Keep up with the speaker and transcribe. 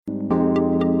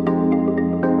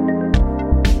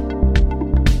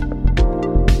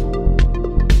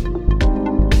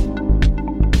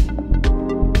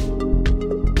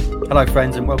Hello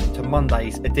friends and welcome to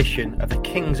Monday's edition of the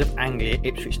Kings of Anglia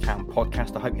Ipswich Town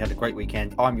podcast. I hope you had a great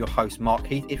weekend. I'm your host Mark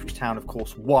Heath. Ipswich Town of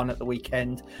course won at the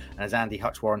weekend, and as Andy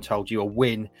Hutchwarren told you, a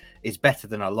win is better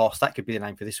than a loss. That could be the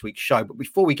name for this week's show. But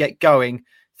before we get going,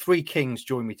 three kings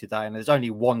join me today, and there's only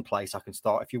one place I can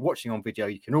start. If you're watching on video,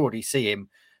 you can already see him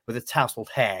with the tousled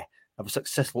hair of a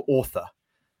successful author.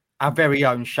 Our very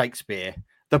own Shakespeare,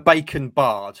 the Bacon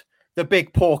Bard, the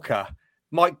Big Porker.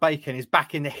 Mike Bacon is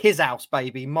back in his house,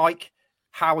 baby. Mike,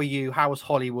 how are you? How was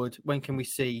Hollywood? When can we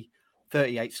see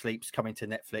 38 Sleeps coming to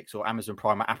Netflix or Amazon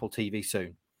Prime or Apple TV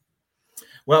soon?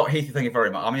 Well, Heath, thank you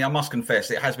very much. I mean, I must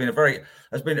confess, it has been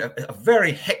a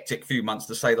very hectic few months,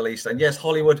 to say the least. And yes,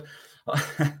 Hollywood,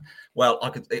 well,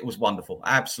 it was wonderful,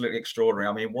 absolutely extraordinary.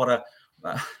 I mean, what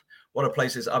a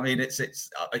place is. I mean, it's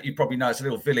you probably know it's a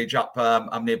little village up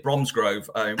near Bromsgrove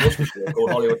in Worcestershire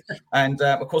called Hollywood. And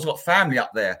of course, I've got family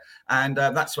up there. And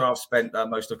that's where I've spent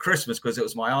most of Christmas, because it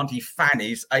was my Auntie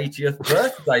Fanny's 80th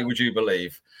birthday, would you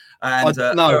believe? And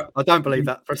I don't believe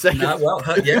that for a second. No, well,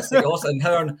 yes, it was. And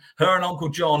her and Uncle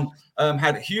John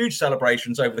had huge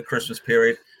celebrations over the Christmas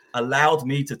period, allowed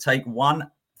me to take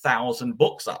 1,000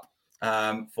 books up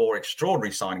for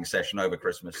extraordinary signing session over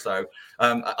Christmas. So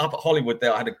up at Hollywood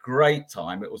there, I had a great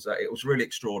time. It was really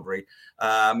extraordinary.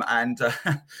 I've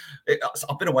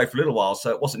been away for a little while,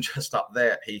 so it wasn't just up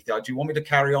there, Heath. Do you want me to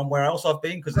carry on where else I've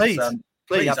been? Please,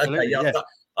 absolutely. Okay, yeah.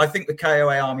 I think the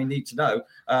KOA Army need to know,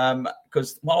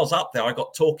 because while I was up there, I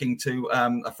got talking to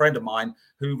a friend of mine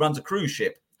who runs a cruise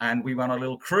ship, and we went on a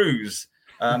little cruise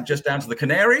just down to the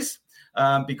Canaries,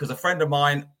 because a friend of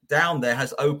mine down there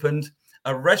has opened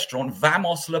a restaurant,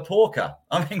 Vamos La Porca.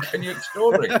 I mean, can you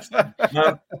extraordinary?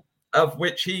 Of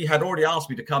which he had already asked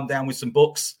me to come down with some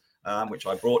books, which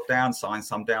I brought down, signed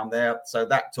some down there. So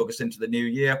that took us into the new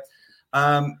year.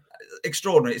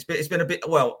 Extraordinary. It's been a bit,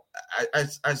 well,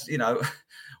 as you know,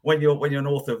 when you're an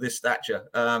author of this stature,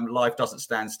 life doesn't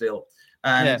stand still.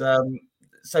 And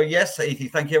so yes, Ethan,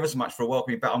 thank you ever so much for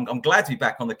welcoming me back. I'm glad to be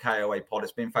back on the KOA pod.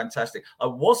 It's been fantastic. I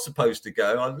was supposed to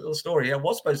go, a little story here, I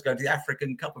was supposed to go to the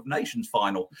African Cup of Nations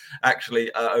final,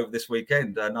 actually, over this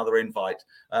weekend, another invite.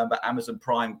 But Amazon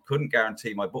Prime couldn't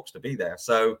guarantee my books to be there.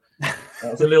 So I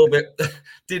was a little bit,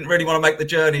 didn't really want to make the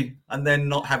journey and then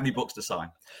not have any books to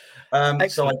sign.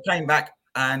 So I came back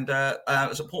and I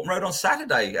was at Portman Road on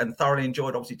Saturday and thoroughly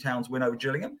enjoyed, obviously, Town's win over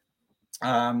Gillingham.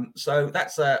 So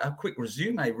that's a quick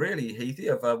resume, really, Heathy,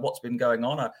 of what's been going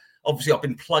on. Obviously, I've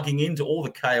been plugging into all the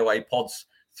KOA pods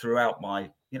throughout my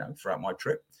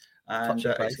trip, and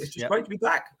it's just great to be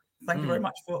back. Thank you very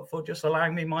much for just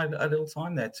allowing me a little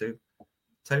time there to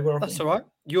tell you where I've been. That's all right.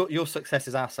 Your success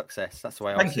is our success. That's the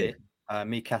way I see it.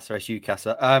 Me Casa es you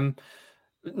Casa.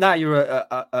 Now you're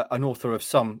an author of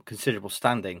some considerable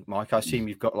standing, Mike. I assume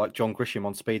you've got like John Grisham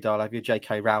on speed dial, have you?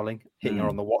 J.K. Rowling hitting her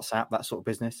on the WhatsApp, that sort of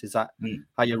business. Is that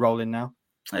how you're rolling now?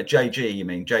 JG, you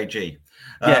mean JG?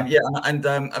 And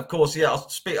of course, I'll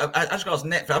speak as regards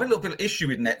Netflix. I have a little bit of issue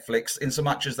with Netflix in so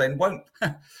much as they won't.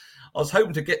 I was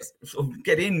hoping to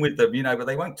get in with them, but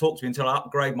they won't talk to me until I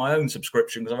upgrade my own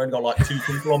subscription, because I've only got like 2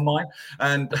 people on mine,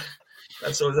 and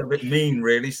that's sort of a bit mean,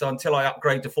 really. So until I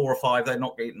upgrade to 4 or 5,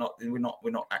 we're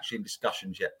not actually in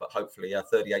discussions yet. But hopefully,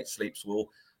 38 Sleeps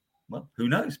will, well, who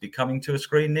knows, be coming to a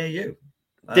screen near you.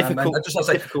 Difficult. I just want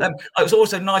to say, it was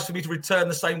also nice for me to return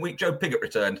the same week Joe Pigott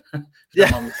returned.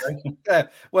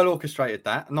 Well orchestrated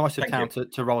that. Nice of Town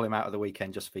to roll him out of the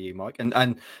weekend just for you, Mike.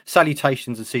 And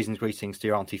salutations and season's greetings to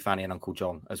your Auntie Fanny and Uncle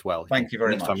John as well. Thank you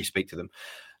very much. Next time you speak to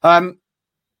them.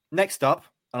 Next up,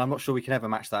 and I'm not sure we can ever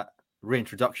match that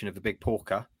reintroduction of the Big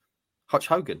Porker, Hutch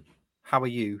Hogan. How are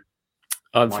you?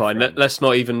 I'm fine. Let's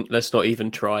not even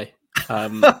try.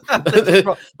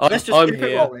 Let's just I'm keep here.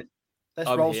 It rolling. Let's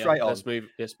roll here. straight on.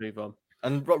 Let's move on.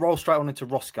 And roll straight on into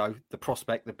Roscoe, the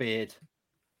prospect, the beard,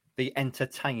 the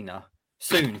entertainer,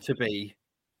 soon to be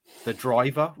the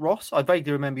driver, Ross. I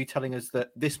vaguely remember you telling us that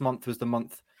this month was the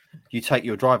month you take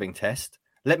your driving test.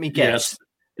 Let me guess.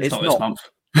 Yes, it's not this month.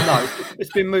 No,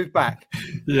 it's been moved back.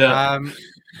 Yeah.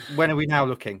 When are we now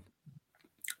looking?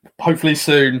 Hopefully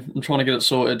soon. I'm trying to get it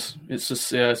sorted. It's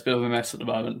just, it's a bit of a mess at the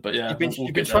moment. But yeah,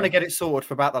 you've been trying to get it sorted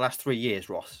for about the last 3 years,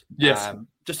 Ross. Yes.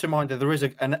 Just a reminder, there is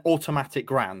an automatic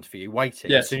grand for you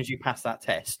waiting as soon as you pass that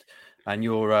test, and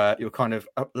your kind of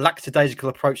lackadaisical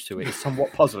approach to it is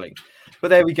somewhat puzzling. But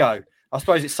there we go. I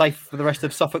suppose it's safe for the rest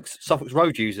of Suffolk's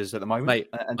road users at the moment. Mate,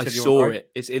 I saw it.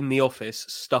 It's in the office,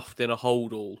 stuffed in a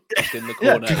holdall, just in the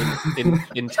corner,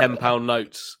 in £10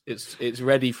 notes. It's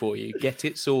ready for you. Get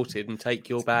it sorted and take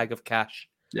your bag of cash.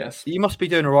 Yes, you must be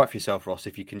doing all right for yourself, Ross.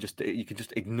 If you can just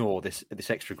ignore this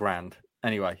extra grand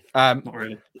Anyway, Not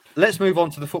really. let's move on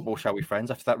to the football, shall we,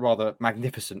 friends? After that rather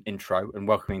magnificent intro and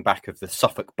welcoming back of the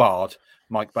Suffolk Bard,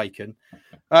 Mike Bacon.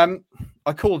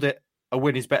 I called it a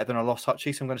win is better than a loss,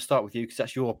 Hutchie, so I'm going to start with you because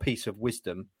that's your piece of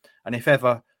wisdom. And if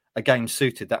ever a game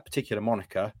suited that particular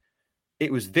moniker,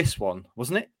 it was this one,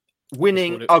 wasn't it?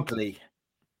 Winning ugly.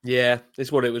 Yeah,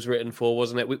 it's what it was written for,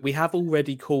 wasn't it? We have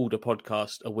already called a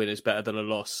podcast a win is better than a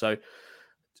loss. So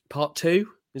part 2?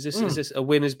 Is this a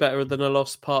win is better than a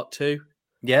loss part 2?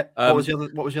 Yeah. What was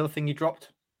the other thing you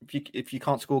dropped? If you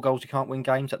can't score goals, you can't win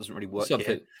games. That doesn't really work.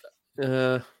 Something.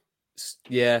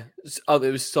 Yeah. Oh,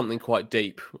 it was something quite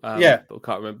deep. Yeah. I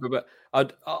can't remember.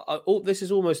 But this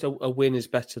is almost a win is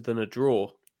better than a draw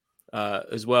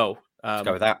as well. Let's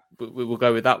go with that. We'll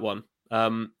go with that one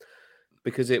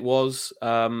because it was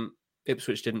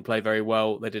Ipswich didn't play very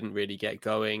well. They didn't really get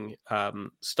going.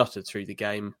 Stuttered through the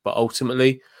game, but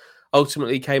ultimately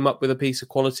came up with a piece of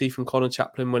quality from Connor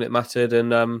Chaplin when it mattered,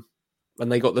 and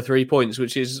they got the 3 points,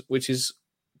 which is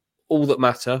all that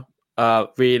matter.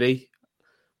 Really,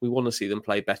 we want to see them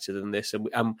play better than this, and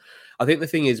I think the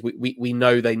thing is we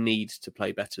know they need to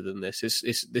play better than this.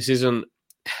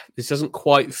 This doesn't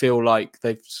quite feel like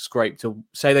they've scraped.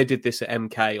 Say they did this at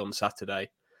MK on Saturday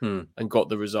and got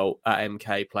the result at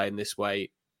MK playing this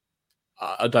way.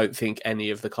 I don't think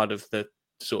any of the kind of the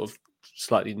sort of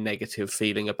slightly negative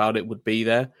feeling about it would be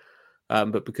there.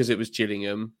 But because it was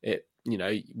Gillingham,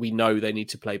 we know they need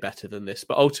to play better than this.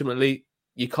 But ultimately,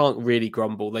 you can't really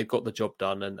grumble. They've got the job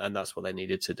done, and that's what they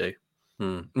needed to do.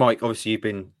 Mike, obviously you've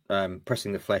been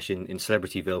pressing the flesh in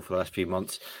Celebrityville for the last few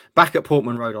months. Back at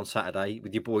Portman Road on Saturday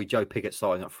with your boy Joe Piggott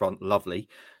starting up front. Lovely.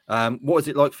 What was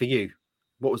it like for you?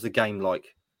 What was the game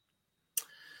like?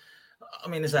 I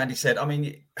mean, as Andy said,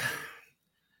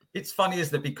 it's funny,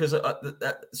 isn't it? Because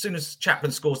as soon as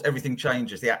Chaplin scores, everything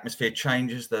changes. The atmosphere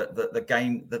changes. The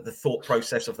game, the thought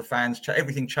process of the fans,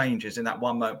 everything changes in that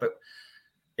one moment. But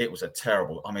it was a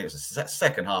terrible. It was a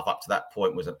second half up to that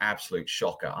point was an absolute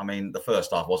shocker. The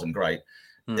first half wasn't great.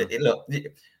 Look,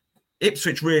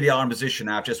 Ipswich really are in position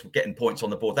now, just getting points on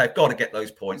the board. They've got to get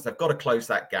those points. They've got to close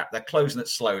that gap. They're closing it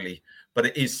slowly, but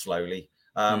it is slowly.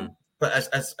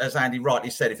 But as Andy rightly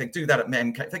said, if they do that at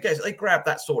MK, if they grab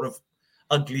that sort of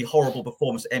ugly, horrible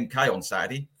performance at MK on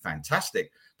Saturday,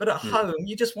 fantastic. But at home,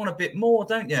 you just want a bit more,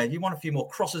 don't you? You want a few more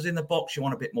crosses in the box. You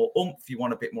want a bit more oomph. You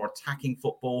want a bit more attacking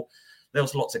football. There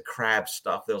was lots of crab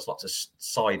stuff. There was lots of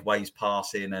sideways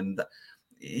passing, and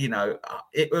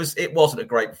it wasn't a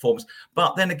great performance.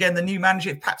 But then again, the new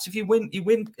manager, perhaps if you win.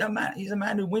 He's a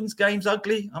man who wins games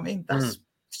ugly. That's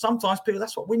sometimes people.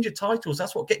 That's what wins your titles.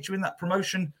 That's what gets you in that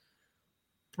promotion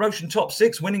top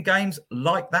 6, winning games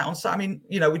like that on Saturday.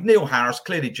 With Neil Harris,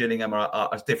 clearly Gillingham are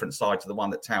a different side to the one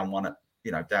that Town won at.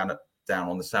 Down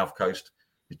on the south coast.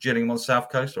 Is Gillingham on the south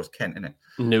coast or is Kent in it?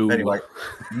 No. Anyway,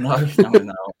 no.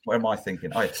 Where am I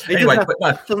thinking? Doesn't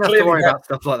have to worry about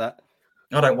stuff like that.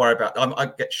 I don't worry about. I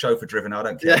get chauffeur driven. I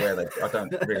don't care where they. I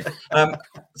don't really.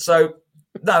 So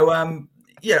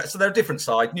they're a different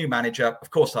side. New manager, of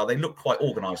course. They look quite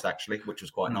organised actually, which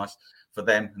was quite nice for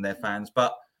them and their fans.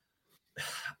 But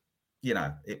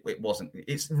it wasn't.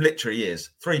 It literally is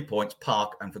 3 points,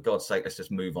 park, and for God's sake, let's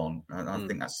just move on. And I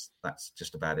think that's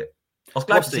just about it. I was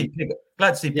glad to see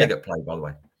Piggott play, by the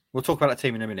way. We'll talk about that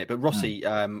team in a minute. But Rossi,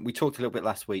 we talked a little bit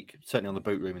last week, certainly on the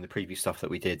boot room in the preview stuff that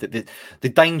we did, that the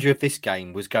danger of this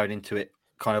game was going into it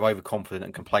kind of overconfident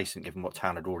and complacent, given what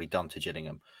Town had already done to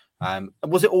Gillingham.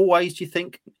 Was it always, do you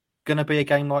think, going to be a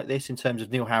game like this in terms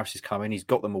of Neil Harris is coming? He's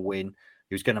got them a win.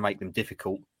 He was going to make them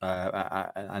difficult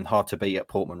and hard to beat at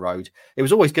Portman Road. It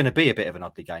was always going to be a bit of an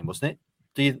ugly game, wasn't it?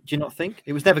 Do you not think?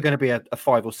 It was never going to be a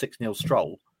 5 or 6-0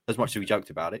 stroll, as much as we joked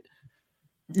about it.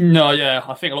 No, yeah,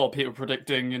 I think a lot of people are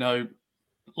predicting,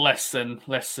 less than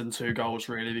 2 goals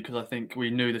really, because I think we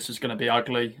knew this was going to be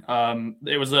ugly.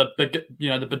 It was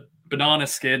the banana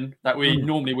skin that we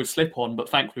normally would slip on, but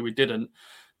thankfully we didn't.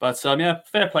 But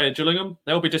fair play to Gillingham.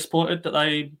 They'll be disappointed that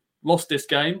they lost this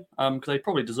game because they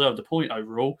probably deserved a point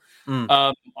overall.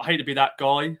 I hate to be that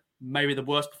guy. Maybe the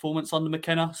worst performance under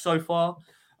McKenna so far,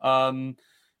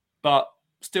 but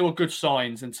still good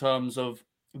signs in terms of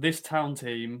this Town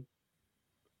team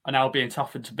are now being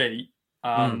tougher to beat.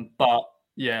 But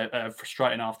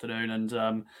frustrating afternoon.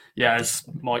 And as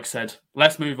Mike said,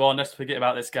 let's move on. Let's forget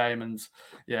about this game and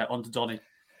on to Donny.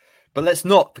 But let's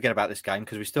not forget about this game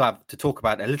because we still have to talk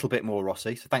about it a little bit more,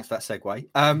 Rossi. So thanks for that segue.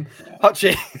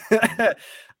 Hutchie,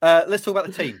 let's talk about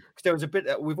the team. Because there was a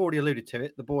bit, we've already alluded to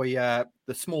it, the boy,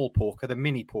 the small Porker, the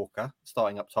mini Porker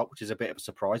starting up top, which is a bit of a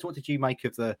surprise. What did you make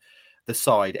of the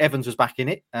side? Evans was back in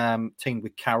it, teamed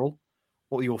with Carroll.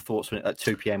 What were your thoughts at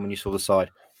 2 p.m. when you saw the side?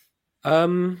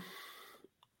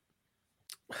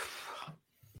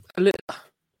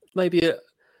 maybe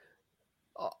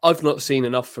I've not seen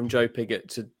enough from Joe Pigott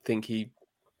to think he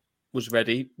was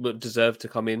ready, but deserved to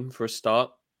come in for a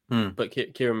start. But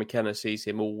Kieran McKenna sees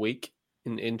him all week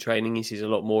in training. He sees a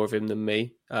lot more of him than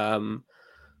me.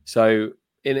 So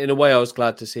in a way, I was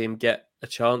glad to see him get a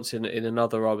chance. In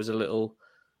another, I was a little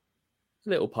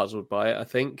puzzled by it, I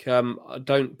think. I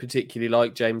don't particularly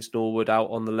like James Norwood out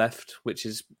on the left, which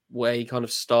is where he kind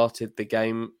of started the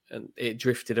game, and it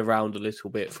drifted around a little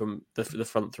bit from the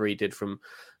front three did from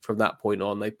that point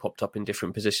on. They popped up in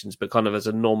different positions, but kind of as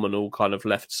a nominal kind of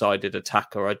left-sided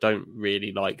attacker, I don't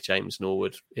really like James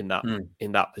Norwood in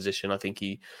that position. I think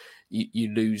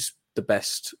you lose the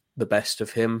best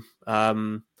of him.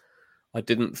 I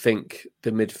didn't think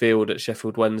the midfield at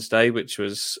Sheffield Wednesday, which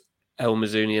was El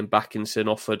Mazzuni and Backinson,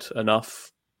 offered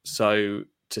enough. So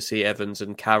to see Evans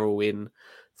and Carroll in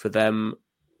for them,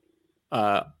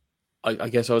 I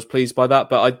guess I was pleased by that.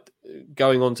 But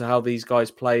going on to how these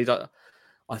guys played, I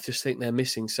just think they're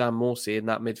missing Sam Morsey in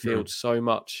that midfield so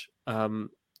much,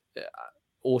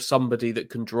 or somebody that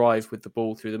can drive with the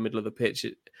ball through the middle of the pitch.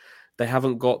 They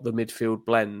haven't got the midfield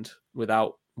blend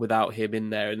without him in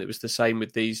there, and it was the same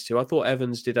with these two. I thought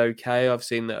Evans did okay. I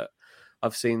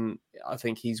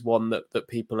think he's one that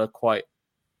people are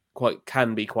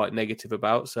can be quite negative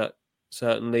about,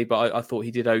 certainly. But I thought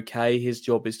he did okay. His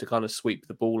job is to kind of sweep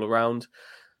the ball around.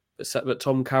 But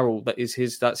Tom Carroll, that's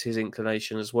his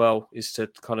inclination as well, is to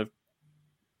kind of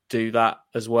do that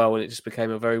as well. And it just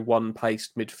became a very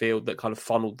one-paced midfield that kind of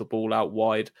funneled the ball out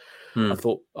wide. I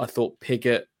thought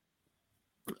Pigott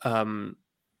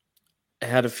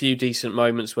had a few decent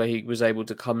moments where he was able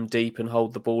to come deep and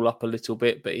hold the ball up a little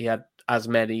bit, but he had as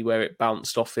many where it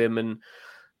bounced off him, and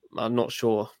I'm not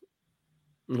sure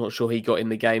he got in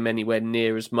the game anywhere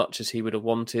near as much as he would have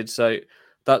wanted. So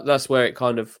that's where it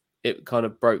kind of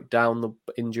broke down. The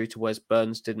injury to Wes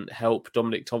Burns didn't help.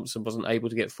 Dominic Thompson wasn't able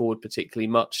to get forward particularly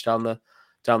much down the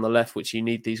left, which you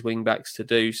need these wing backs to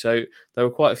do. So there were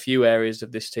quite a few areas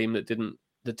of this team that didn't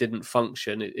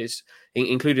function. It's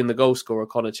including the goal scorer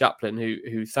Connor Chaplin,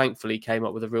 who thankfully came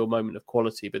up with a real moment of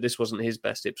quality, but this wasn't his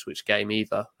best Ipswich game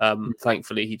either.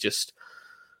 Thankfully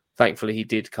he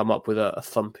did come up with a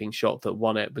thumping shot that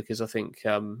won it, because I think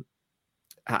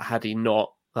had he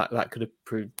not, that could have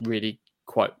proved really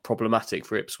quite problematic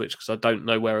for Ipswich, because I don't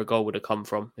know where a goal would have come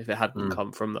from if it hadn't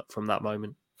come from that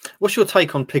moment. What's your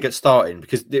take on Pigott starting?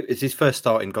 Because it's his first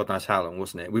start in God knows how long,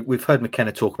 wasn't it? We've heard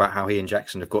McKenna talk about how he and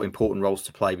Jackson have got important roles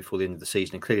to play before the end of the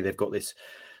season. And clearly they've got this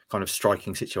kind of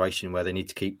striking situation where they need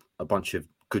to keep a bunch of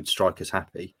good strikers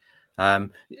happy. Do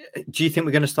you think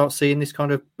we're going to start seeing this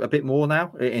kind of a bit more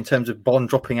now in terms of Bond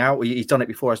dropping out? He's done it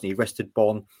before, hasn't he? He rested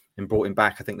Bond and brought him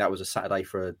back. I think that was a Saturday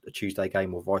for a Tuesday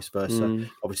game, or vice versa.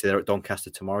 Obviously they're at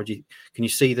Doncaster tomorrow. Can you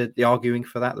see the arguing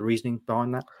for that, the reasoning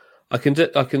behind that? I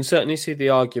can certainly see the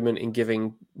argument in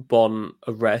giving Bon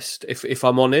a rest. If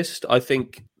I'm honest, I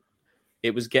think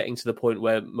it was getting to the point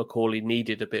where Macaulay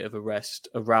needed a bit of a rest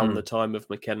around the time of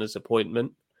McKenna's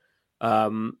appointment.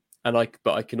 But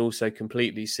I can also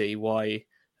completely see why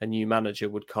a new manager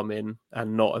would come in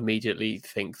and not immediately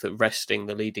think that resting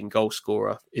the leading goal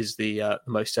scorer is the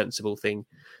most sensible thing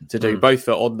to do, both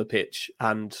for on the pitch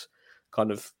and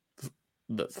kind of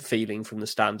the feeling from the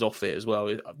stands off it as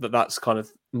well. That's kind of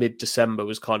mid-December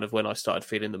was kind of when I started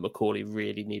feeling that Macaulay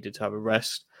really needed to have a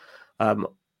rest.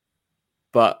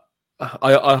 But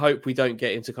I hope we don't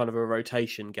get into kind of a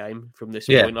rotation game from this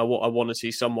point. I want to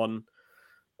see someone.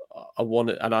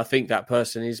 And I think that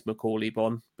person is Macaulay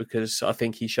Bon, because I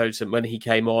think he showed when he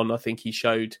came on. I think he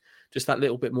showed just that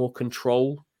little bit more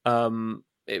control.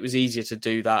 It was easier to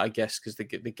do that, I guess, because the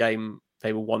game,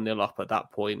 they were 1-0 up at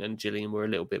that point, and Gillingham were a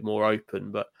little bit more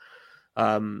open. But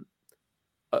I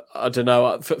don't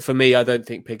know. For me, I don't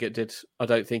think Pigott did. I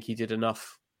don't think he did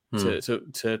enough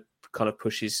to kind of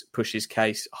push his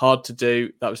case. Hard to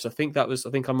do. I think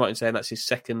I'm right in saying that's his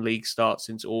second league start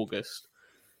since August,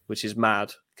 which is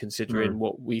mad considering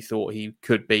what we thought he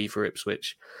could be for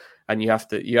Ipswich. And you have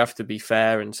to be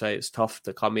fair and say it's tough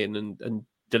to come in and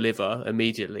deliver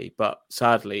immediately. But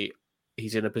sadly,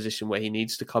 he's in a position where he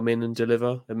needs to come in and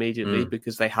deliver immediately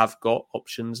because they have got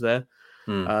options there.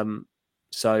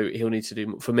 So he'll need to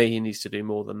do. For me, he needs to do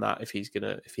more than that if he's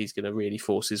gonna really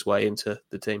force his way into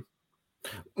the team.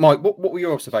 Mike, what were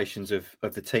your observations of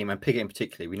the team and Pigott in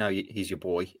particular? We know he's your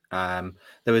boy. There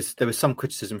was some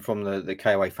criticism from the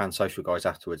KOA fan social guys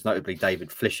afterwards, notably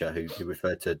David Flisher, who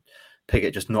referred to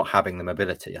Pigott just not having the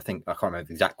mobility. I can't remember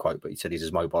the exact quote, but he said he's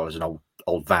as mobile as an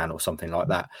old van or something like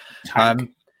that.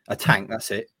 A tank, that's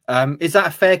it. Is that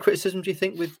a fair criticism, do you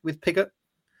think, with Pigott?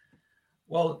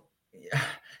 Well,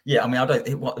 Yeah, I mean,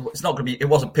 it's not going to be. It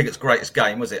wasn't Piggott's greatest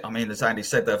game, was it? I mean, as Andy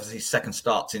said, that was his second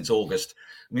start since August.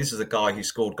 I mean, this is a guy who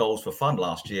scored goals for fun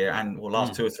last year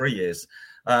last 2 or 3 years.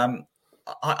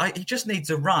 He just needs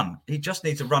a run. He just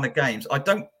needs a run of games. I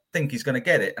don't think he's going to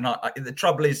get it. And the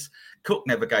trouble is, Cook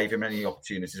never gave him any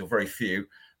opportunities, or very few.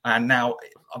 And now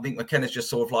I think McKenna's just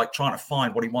sort of like trying to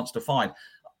find what he wants to find.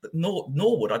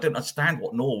 Norwood, I don't understand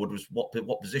what Norwood was,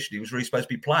 what position he was really supposed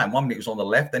to be playing. 1 minute he was on the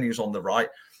left, then he was on the right.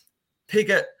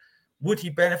 Pigott, would he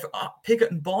benefit?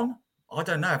 Pigott and Bonne? I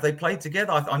don't know. Have they played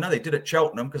together? I know they did at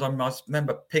Cheltenham, because I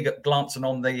remember Pigott glancing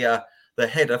on the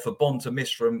header for Bonne to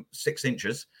miss from 6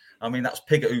 inches. I mean, that's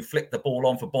Pigott who flicked the ball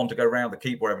on for Bonne to go around the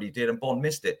keeper, wherever he did, and Bonne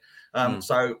missed it.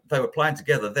 So they were playing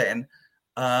together then.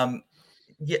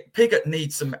 Pigott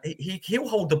needs some. He'll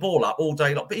hold the ball up all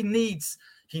day long, but he needs.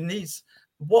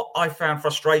 What I found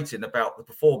frustrating about the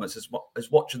performance is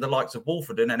watching the likes of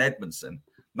Wolfenden and Edmondson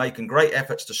making great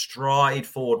efforts to stride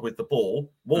forward with the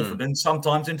ball. Wolfenden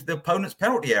sometimes into the opponent's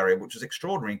penalty area, which is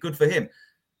extraordinary, good for him.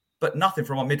 But nothing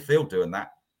from our midfield doing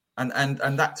that.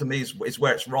 And that to me is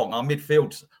where it's wrong. Our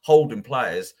midfield holding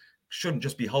players shouldn't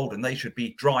just be holding; they should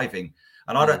be driving.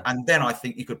 And And then I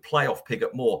think you could play off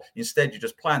Pigott more. Instead, you're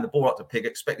just playing the ball up to Pigott,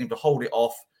 expecting him to hold it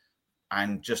off,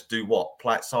 and just do what?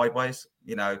 Play it sideways.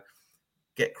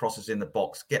 Get crosses in the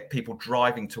box, get people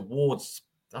driving towards.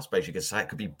 I suppose you could say it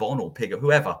could be Bonne or Pigott,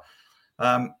 whoever.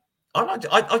 I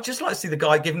just like to see the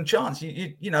guy given a chance.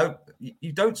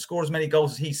 You don't score as many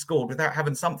goals as he scored without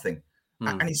having something,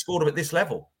 and he scored them at this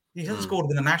level. He hasn't scored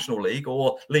them in the National League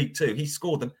or League Two. He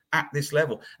scored them at this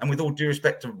level, and with all due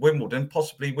respect to Wimbledon,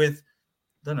 possibly with,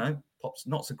 I don't know, perhaps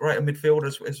not so great a midfield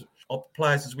as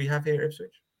players as we have here at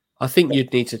Ipswich. I think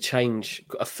you'd need to change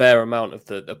a fair amount of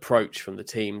the approach from the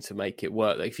team to make it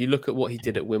work. Like, if you look at what he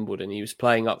did at Wimbledon, he was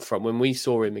playing up front. When we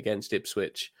saw him against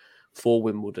Ipswich for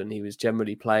Wimbledon, he was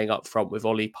generally playing up front with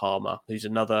Ollie Palmer, who's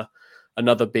another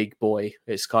big boy.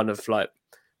 It's kind of like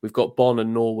we've got Bonne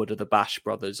and Norwood are the Bash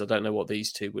brothers. I don't know what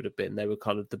these two would have been. They were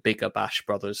kind of the bigger Bash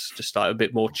brothers, just like a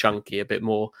bit more chunky, a bit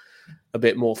more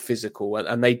physical,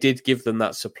 and they did give them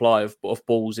that supply of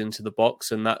balls into the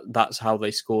box, and that's how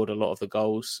they scored a lot of the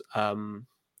goals. And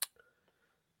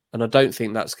I don't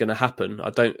think that's going to happen.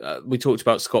 We talked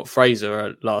about Scott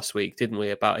Fraser last week, didn't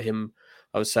we? About him,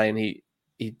 I was saying he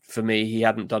for me, he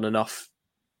hadn't done enough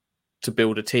to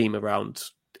build a team around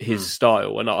his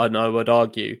style, and I would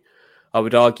argue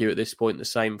at this point the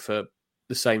same for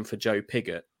Joe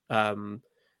Pigott.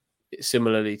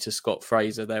 Similarly to Scott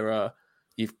Fraser,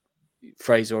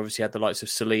 Fraser obviously had the likes of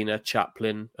Selena,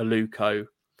 Chaplin, Aluko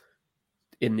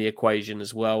in the equation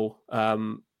as well.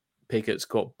 Pigott's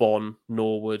got Bonne,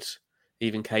 Norwood,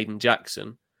 even Caden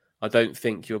Jackson. He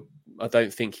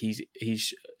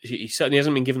certainly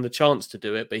hasn't been given the chance to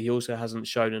do it, but he also hasn't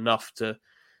shown enough to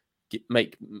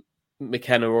make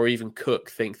McKenna or even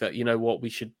Cook think that, you know what, we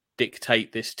should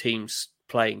dictate this team's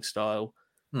playing style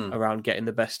around getting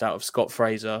the best out of Scott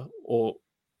Fraser or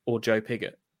Joe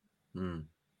Pigott.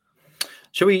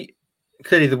 Shall we?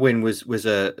 Clearly, the win was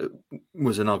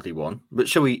an ugly one, but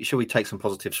shall we take some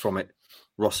positives from it,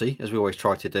 Rossi, as we always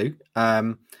try to do?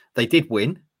 They did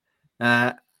win,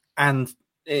 and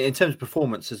in terms of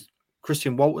performances,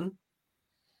 Christian Walton,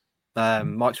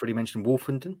 Mike's already mentioned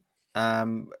Wolfenden.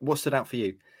 What stood out for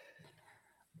you?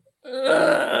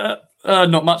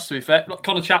 Not much, to be fair.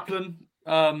 Connor Chaplin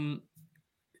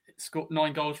scored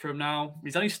 9 goals for him now.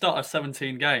 He's only started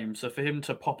 17 games, so for him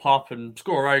to pop up and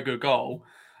score a very good goal,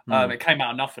 it came out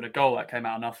of nothing. A goal that came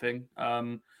out of nothing.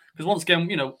 Because once again,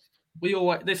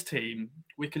 this team,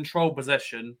 we control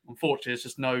possession. Unfortunately, it's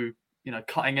just no,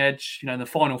 cutting edge. In the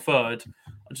final third,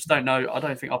 I just don't know. I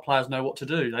don't think our players know what to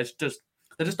do. They just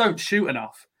don't shoot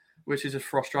enough, which is just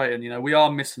frustrating. We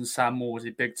are missing Sam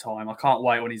Morsey big time. I can't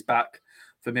wait when he's back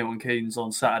for Milton Keynes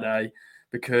on Saturday,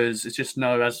 because it's just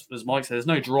as Mike said, there's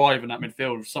no drive in that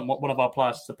midfield. One of our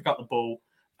players to pick up the ball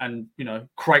and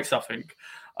create something.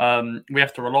 We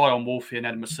have to rely on Wolfie and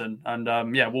Edmondson, and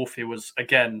Wolfie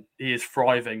he is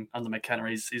thriving under McKenna.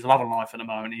 He's loving life at the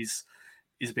moment. He's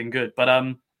been good, but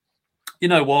you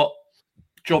know what,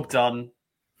 job done.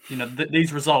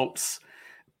 These results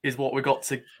is what we got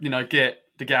to get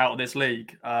out of this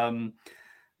league.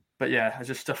 But yeah, it's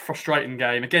just a frustrating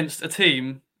game against a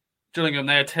team. Gillingham,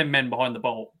 they had 10 men behind the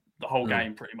ball the whole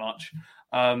game, pretty much.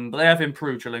 But they have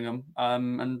improved Gillingham,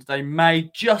 and they may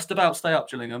just about stay up,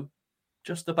 Gillingham.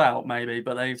 Just about, maybe,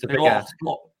 but they lost.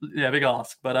 Big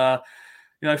ask. But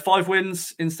 5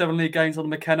 wins in 7 league games on the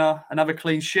McKenna, another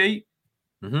clean sheet.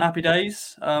 Happy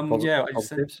days.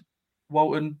 Walton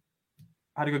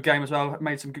had a good game as well.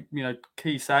 Made some good,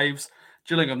 key saves.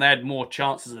 Gillingham, they had more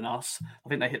chances than us. I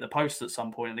think they hit the post at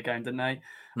some point in the game, didn't they?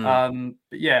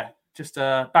 But yeah, just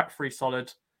back three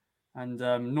solid. And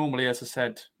normally, as I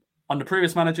said, under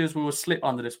previous managers, we would slip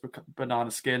under this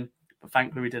banana skin, but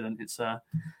thankfully we didn't. It's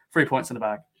 3 points in the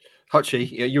bag.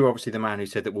 Hutchie, you're obviously the man who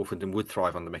said that Wolverhampton would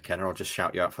thrive under McKenna. I'll just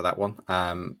shout you out for that one.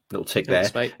 Little tick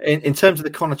there. In terms of the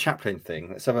Connor Chaplin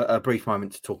thing, let's have a brief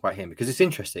moment to talk about him because it's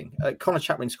interesting. Connor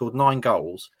Chaplin scored 9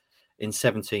 goals in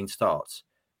 17 starts,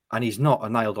 and he's not a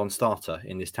nailed-on starter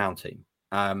in this town team.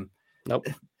 Nope.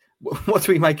 What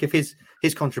do we make of his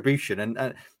contribution?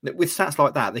 And with stats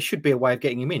like that, there should be a way of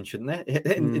getting him in, shouldn't there?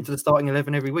 Into the starting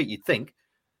 11 every week, you'd think.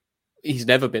 He's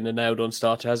never been a nailed-on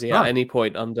starter, has he? No. At any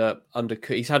point under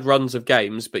he's had runs of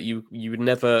games, but you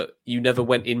never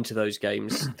went into those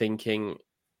games thinking,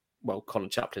 well, Connor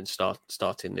Chaplin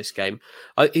starting this game.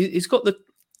 He's got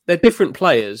they're different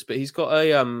players, but he's got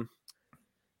a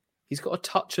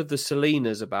touch of the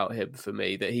Salinas about him for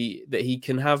me, that he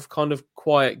can have kind of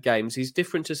quiet games. He's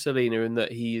different to Salina in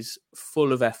that he's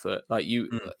full of effort. Like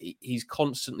he's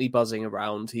constantly buzzing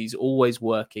around. He's always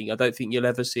working. I don't think you'll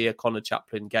ever see a Connor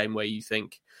Chaplin game where you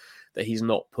think that he's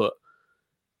not put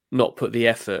the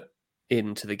effort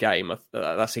into the game.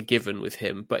 That's a given with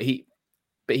him. But he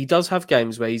does have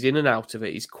games where he's in and out of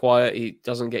it. He's quiet. He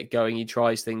doesn't get going. He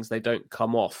tries things. They don't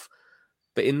come off.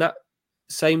 But in that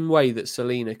same way that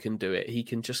Salina can do it, he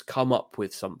can just come up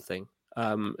with something.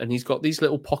 And he's got these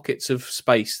little pockets of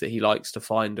space that he likes to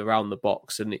find around the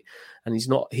box, and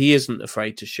he isn't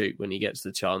afraid to shoot when he gets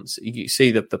the chance. You see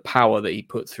the power that he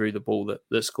put through the ball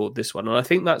that scored this one, and I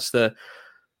think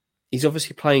he's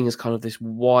obviously playing as kind of this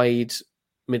wide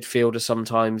midfielder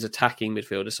sometimes, attacking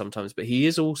midfielder sometimes, but he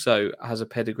is also has a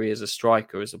pedigree as a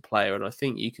striker, as a player, and I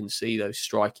think you can see those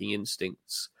striking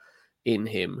instincts in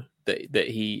him that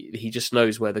he just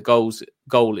knows where the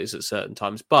goal is at certain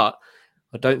times. But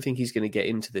I don't think he's going to get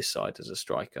into this side as a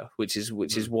striker, which is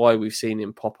why we've seen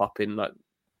him pop up in like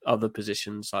other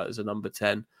positions, like as a number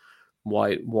 10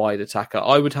 wide attacker.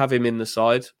 I would have him in the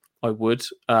side. I would.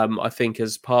 I think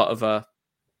as part of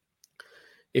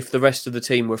if the rest of the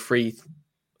team were free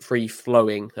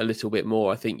flowing a little bit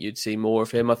more, I think you'd see more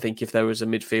of him. I think if there was a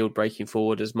midfield breaking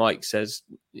forward, as Mike says,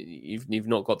 you've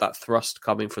not got that thrust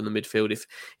coming from the midfield.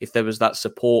 If there was that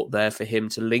support there for him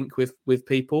to link with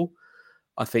people,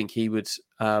 I think he would.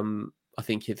 I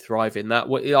think he'd thrive in that.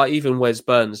 Even Wes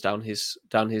Burns down his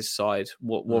side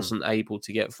wasn't able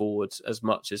to get forward as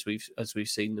much as we've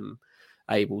seen them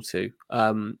able to.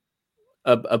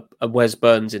 A Wes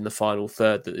Burns in the final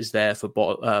third that is there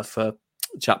for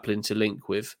Chaplin to link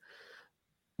with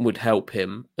would help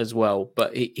him as well.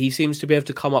 But he seems to be able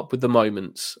to come up with the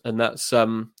moments, and that's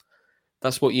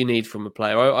what you need from a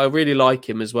player. I really like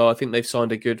him as well. I think they've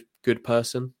signed a good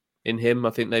person in him. I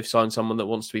think they've signed someone that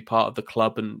wants to be part of the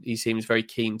club, and he seems very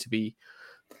keen to be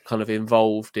kind of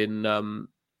involved in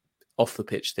off the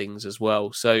pitch things as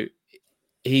well. So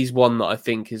he's one that I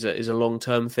think is a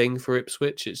long-term thing for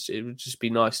Ipswich. It would just be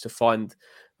nice to find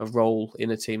a role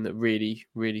in a team that really,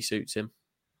 really suits him.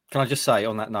 Can I just say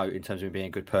on that note, in terms of him being a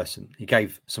good person, he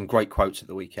gave some great quotes at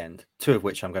the weekend, 2 of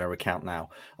which I'm going to recount now.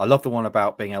 I love the one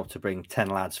about being able to bring 10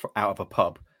 lads out of a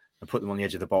pub and put them on the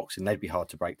edge of the box, and they'd be hard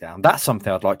to break down. That's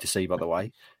something I'd like to see, by the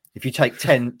way. If you take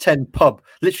 10 pub,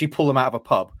 literally pull them out of a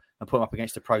pub and put them up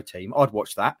against a pro team, I'd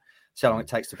watch that, see how long it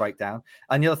takes to break down.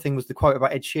 And the other thing was the quote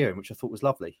about Ed Sheeran, which I thought was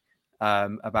lovely,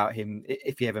 about him.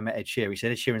 If he ever met Ed Sheeran, he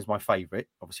said, Ed Sheeran's my favourite.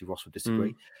 Obviously, Ross would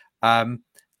disagree.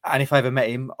 And if I ever met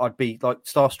him, I'd be like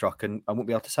starstruck and I wouldn't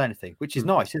be able to say anything, which is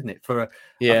nice, isn't it? For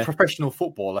a professional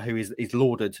footballer who is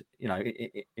lauded,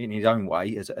 in his own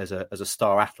way as a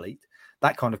star athlete.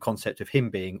 That kind of concept of him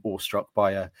being awestruck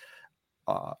by a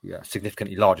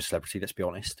significantly larger celebrity, let's be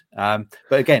honest. But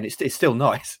again, it's still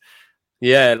nice.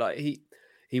 Yeah, like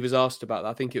he was asked about that.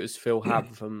 I think it was Phil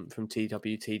Habb from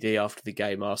TWTD after the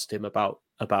game asked him about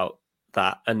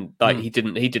that, and like he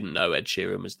didn't know Ed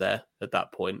Sheeran was there at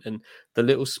that point, and the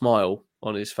little smile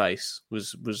on his face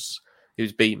was he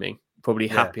was beaming, probably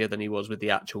happier than he was with the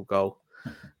actual goal.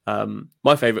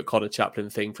 My favourite Connor Chaplin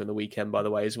thing from the weekend, by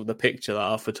the way, is the picture that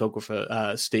our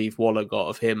photographer Steve Waller got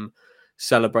of him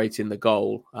celebrating the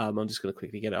goal. I'm just going to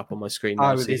quickly get it up on my screen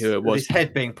now and see who it was. His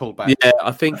head being pulled back. Yeah,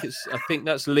 I think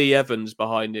that's Lee Evans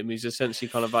behind him. He's essentially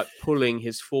kind of like pulling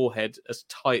his forehead as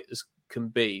tight as can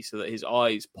be so that his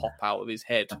eyes pop out of his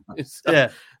head.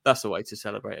 That's the way to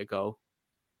celebrate a goal.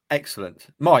 Excellent.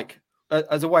 Mike,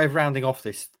 as a way of rounding off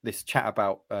this chat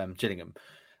about Gillingham,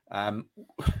 I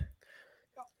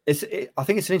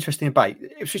think it's an interesting debate.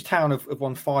 Ipswich Town have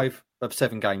won 5 of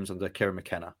 7 games under Kieran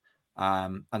McKenna,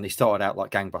 and they started out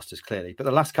like gangbusters, clearly. But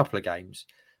the last couple of games,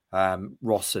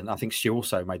 Ross, and I think she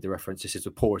also made the reference. This is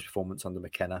the poorest performance under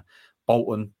McKenna.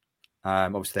 Bolton,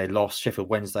 obviously they lost. Sheffield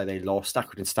Wednesday they lost.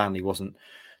 Accrington Stanley wasn't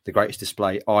the greatest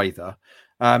display either.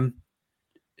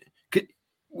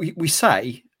 We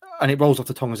say, and it rolls off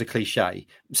the tongue as a cliche,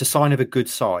 it's a sign of a good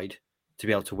side to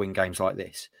be able to win games like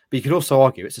this. But you could also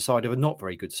argue it's a side of a not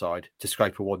very good side to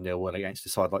scrape a 1-0 win against a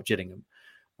side like Gillingham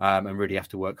and really have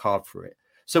to work hard for it.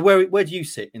 So where do you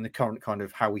sit in the current kind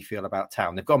of how we feel about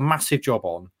Town? They've got a massive job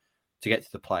on to get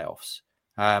to the playoffs.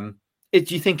 Do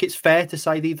you think it's fair to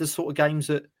say these are the sort of games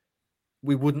that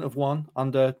we wouldn't have won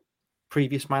under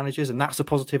previous managers, and that's a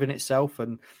positive in itself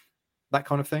and that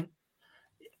kind of thing?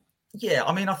 Yeah,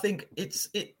 I mean, I think it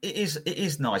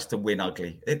is nice to win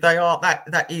ugly.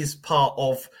 That is part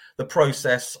of the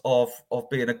process of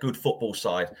being a good football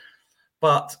side.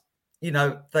 But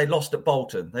they lost at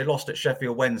Bolton, they lost at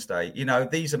Sheffield Wednesday.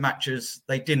 These are matches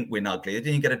they didn't win ugly. They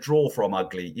didn't get a draw from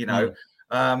ugly.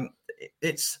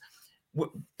 It's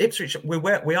Ipswich.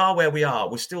 We are where we are.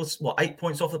 We're still 8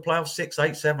 points off the playoffs, 6,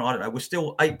 8, 7. I don't know. We're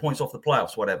still 8 points off the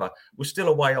playoffs. Whatever. We're still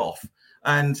a way off.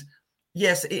 And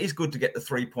yes, it is good to get the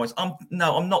 3 points. I'm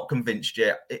not convinced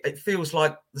yet. It feels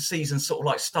like the season's sort of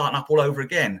like starting up all over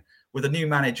again with a new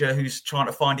manager who's trying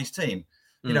to find his team.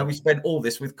 We spent all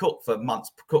this with Cook for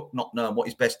months. Cook not knowing what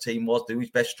his best team was, who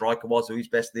his best striker was, who his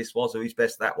best this was, who his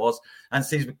best that was. And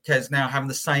Steve McKay's now having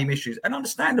the same issues. And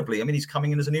understandably, I mean, he's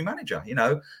coming in as a new manager,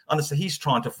 Honestly, he's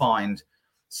trying to find.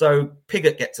 So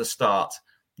Piggott gets a start,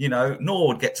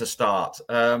 Norwood gets a start.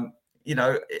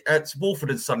 It's Wolford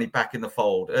and suddenly back in the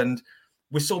fold. And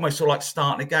we're almost sort of like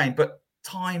starting again, but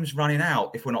time's running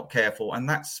out if we're not careful. And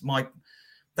that's my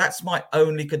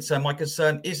only concern. My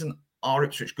concern isn't, are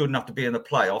Ipswich good enough to be in the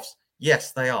playoffs?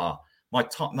 Yes, they are. My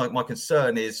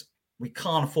concern is we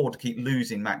can't afford to keep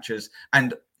losing matches.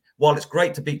 And while it's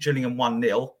great to beat Gillingham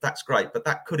 1-0, that's great. But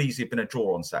that could easily have been a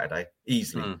draw on Saturday,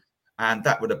 easily. And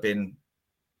that would have been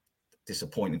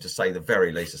disappointing, to say the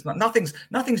very least. Nothing's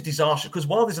disastrous, because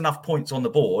while there's enough points on the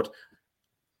board,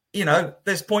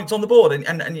 there's points on the board,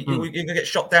 and you're going to get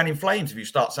shot down in flames if you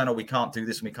start saying, oh, we can't do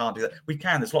this and we can't do that. We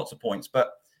can. There's lots of points,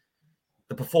 but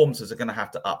the performances are going to have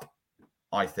to up,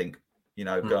 I think,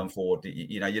 going forward.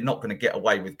 You're not going to get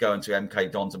away with going to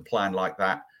MK Dons and playing like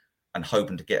that and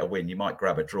hoping to get a win. You might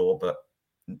grab a draw, but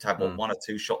to have 1 or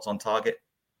 2 shots on target.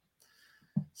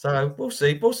 So we'll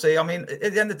see. I mean,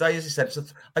 at the end of the day, as you said,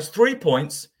 it's 3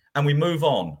 points and we move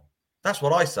on. That's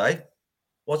what I say.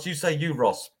 What do you say,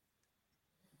 Ross?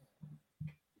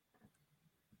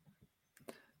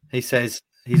 He says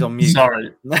he's on mute.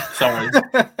 Sorry.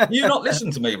 You not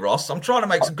listen to me, Ross. I'm trying to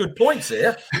make some good points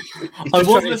here. I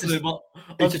was listening, but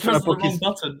I was pressing the wrong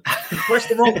button. You pressed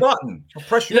the wrong button. I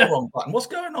pressed your wrong button. What's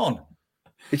going on?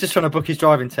 He's just trying to book his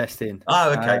driving test in.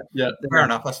 Oh, okay. Fair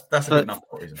enough. That's a good enough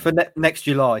reason. For next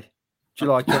July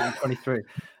 2023.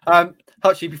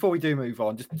 Hutchie, before we do move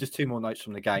on, just 2 more notes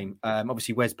from the game.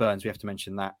 Obviously, Wes Burns, we have to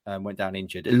mention that, went down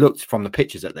injured. It looked, from the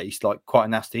pictures at least, like quite a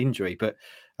nasty injury, but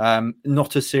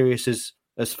not as serious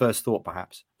as first thought,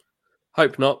 perhaps.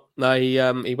 Hope not. No,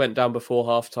 he went down before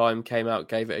half-time, came out,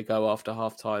 gave it a go after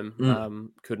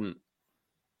half-time. Couldn't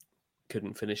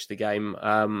finish the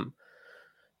game.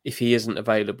 If he isn't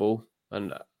available,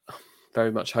 and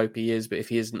very much hope he is, but if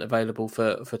he isn't available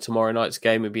for tomorrow night's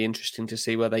game, it'd be interesting to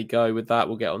see where they go with that.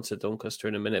 We'll get on to Doncaster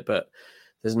in a minute, but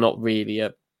there's not really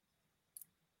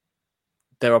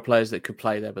there are players that could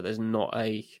play there, but there's not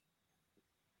a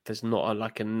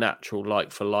natural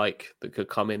like for like that could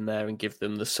come in there and give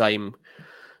them the same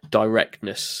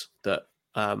directness that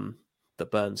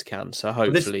Burns can. So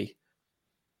hopefully.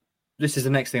 This is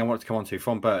the next thing I wanted to come on to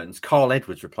from Burns. Carl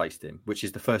Edwards replaced him, which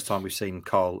is the first time we've seen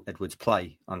Carl Edwards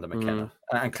play under McKenna.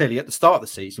 And clearly at the start of the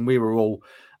season, we were all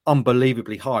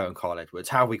unbelievably high on Carl Edwards.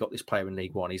 How have we got this player in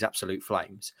League One? He's absolute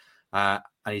flames. And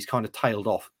he's kind of tailed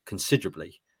off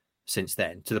considerably since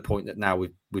then, to the point that now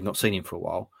we've not seen him for a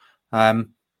while. I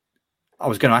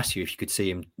was going to ask you if you could see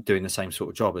him doing the same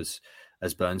sort of job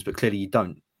as Burns, but clearly you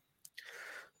don't.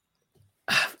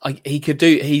 He could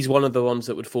do. He's one of the ones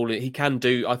that would fall in. He can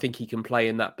do. I think he can play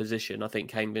in that position. I think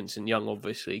Kane Vincent-Young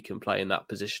obviously can play in that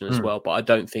position as well. But I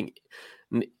don't think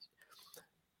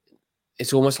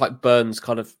it's almost like Burns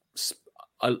kind of.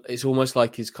 It's almost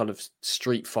like his kind of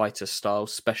Street Fighter style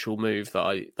special move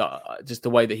that just the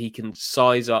way that he can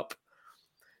size up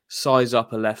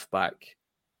a left back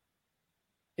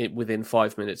within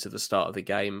 5 minutes of the start of the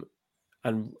game.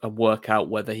 And work out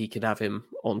whether he can have him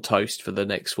on toast for the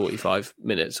next 45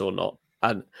 minutes or not.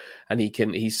 And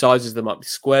he sizes them up,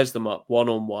 squares them up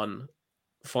 1-on-1,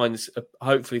 finds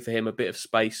hopefully for him a bit of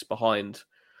space behind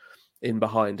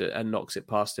it, and knocks it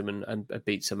past him and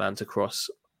beats a man to cross.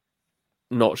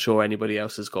 not sure anybody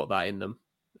else has got that in them,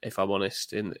 if I'm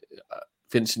honest.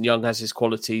 Vincent Young has his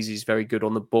qualities. He's very good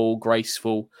on the ball,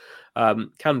 graceful,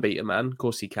 can beat a man. Of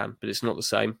course he can, but it's not the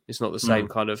same. It's not the same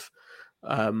kind of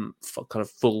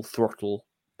full throttle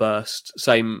burst.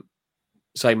 Same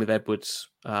with Edwards.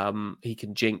 He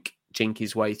can jink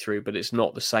his way through, but it's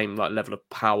not the same level of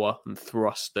power and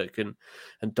thrust and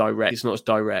direct. It's not as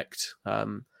direct.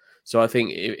 So I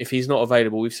think if he's not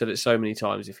available, we've said it so many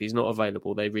times, if he's not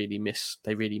available, they really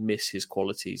miss his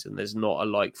qualities, and there's not a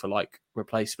like for like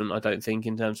replacement, I don't think,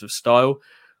 in terms of style.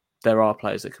 There are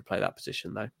players that could play that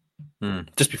position though.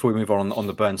 Just before we move on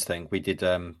the Burns thing, we did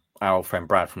our old friend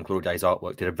Brad from Glory Days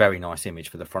Artwork did a very nice image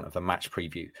for the front of the match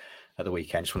preview at the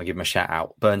weekend. Just want to give him a shout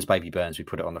out. Burns Baby Burns, we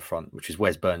put it on the front, which is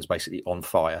Wes Burns basically on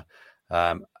fire.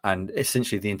 And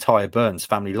essentially the entire Burns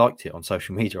family liked it on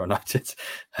social media, I noticed.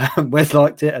 Wes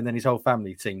liked it, and then his whole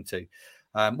family seemed to.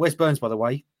 Wes Burns, by the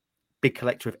way, big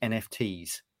collector of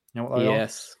NFTs. You know what they are?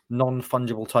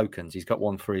 Non-fungible tokens. He's got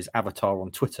one for his avatar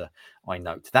on Twitter, I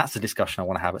note. That's a discussion I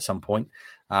want to have at some point.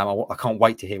 I can't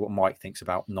wait to hear what Mike thinks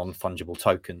about non-fungible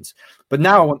tokens. But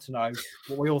now I want to know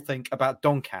what we all think about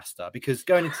Doncaster, because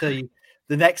going into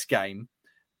the next game,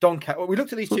 Doncaster, we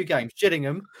looked at these two games,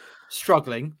 Gillingham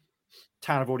struggling.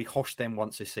 Town have already hoshed them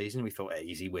once this season. We thought,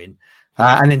 easy win.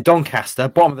 And then Doncaster,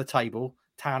 bottom of the table.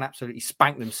 Town absolutely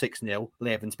spanked them 6-0.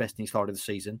 Lee Evans best in his side of the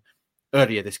season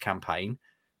earlier this campaign.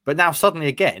 But now suddenly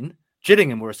again,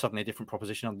 Gillingham were suddenly a different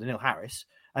proposition under Neil Harris.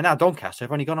 And now Doncaster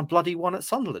have only gone a bloody one at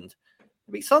Sunderland.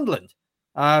 They beat Sunderland,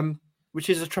 which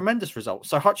is a tremendous result.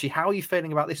 So, Hutchie, how are you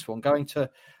feeling about this one, going to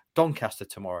Doncaster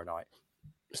tomorrow night?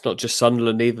 It's not just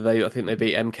Sunderland either. I think they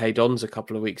beat MK Dons a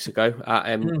couple of weeks ago at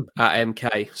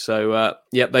MK. So,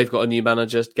 they've got a new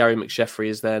manager. Gary McSheffrey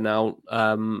is there now.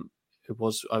 It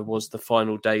was the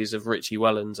final days of Richie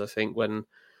Wellens, I think, when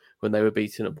they were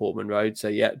beaten at Portman Road.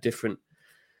 So, different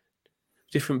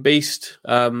beast.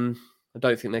 I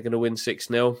don't think they're going to win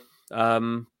 6-0.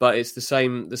 But it's the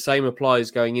same. The same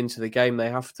applies going into the game. They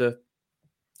have to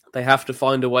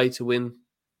find a way to win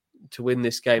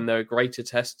this game. There are greater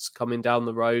tests coming down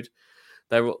the road.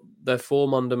 Their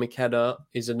form under McKenna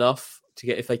is enough to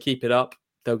get, if they keep it up,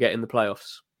 they'll get in the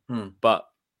playoffs. But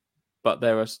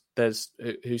there's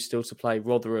who's still to play: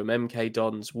 Rotherham, MK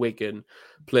Dons, Wigan,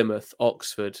 Plymouth,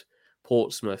 Oxford,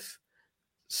 Portsmouth.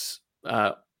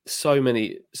 So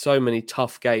many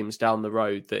tough games down the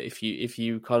road that if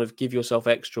you kind of give yourself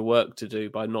extra work to do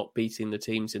by not beating the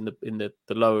teams in the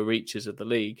lower reaches of the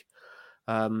league,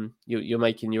 you're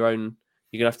making your own.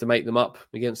 You're gonna have to make them up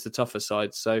against the tougher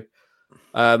sides. So,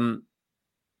 I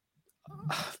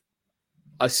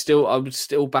would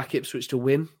still back Ipswich to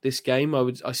win this game.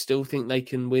 I still think they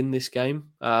can win this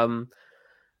game.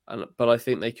 But I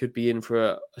think they could be in for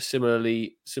a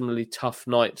similarly tough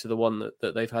night to the one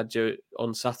that they've had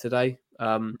on Saturday.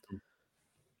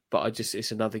 But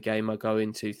it's another game I go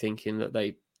into thinking that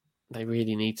they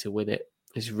really need to win it.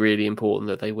 It's really important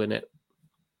that they win it.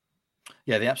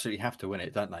 Yeah, they absolutely have to win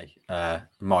it, don't they,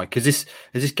 Mike? Is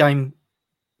this game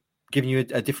giving you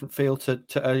a different feel to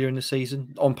earlier in the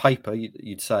season? On paper,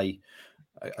 you'd say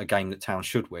a game that Town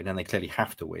should win, and they clearly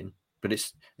have to win. But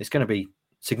it's going to be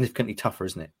significantly tougher,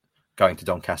 isn't it, going to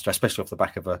Doncaster, especially off the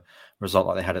back of a result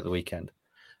like they had at the weekend?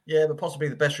 Yeah, but possibly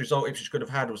the best result Ipswich could have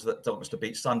had was that Doncaster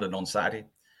beat Sunderland on Saturday,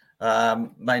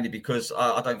 mainly because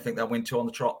I don't think they'll win 2 on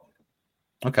the trot.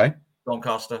 Okay.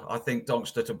 Doncaster. I think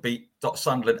Doncaster to beat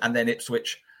Sunderland and then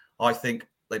Ipswich, I think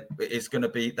it's going to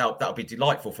be, that'll be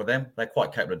delightful for them. They're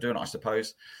quite capable of doing it, I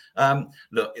suppose.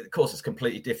 Look, of course, it's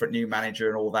completely different, new manager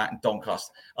and all that, and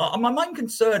Doncaster. My main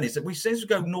concern is that we seem to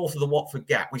go north of the Watford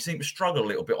Gap. We seem to struggle a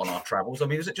little bit on our travels. I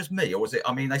mean, is it just me, or is it?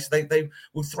 I mean, they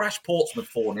will thrash Portsmouth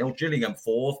 4-0, Gillingham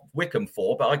 4, Wickham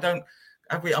 4, but I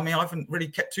haven't really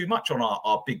kept too much on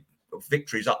our big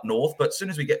victories up north. But as soon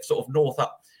as we get sort of north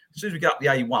up, as soon as we get up the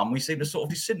A1, we seem to sort of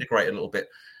disintegrate a little bit.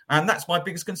 And that's my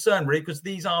biggest concern, really, because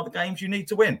these are the games you need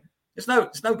to win. It's no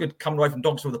good coming away from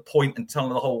Doncaster with a point and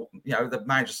telling the whole, the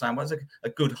manager saying, well, it's a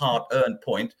good, hard-earned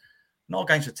point. Not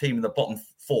against a team in the bottom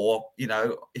 4,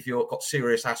 if you've got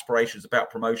serious aspirations about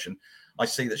promotion. I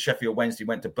see that Sheffield Wednesday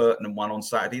went to Burton and won on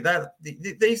Saturday.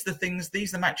 These are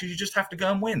the matches you just have to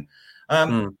go and win.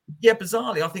 Yeah,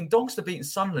 bizarrely, I think Doncaster beating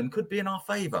Sunderland could be in our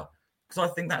favour, because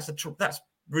I think that's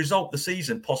result of the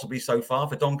season possibly so far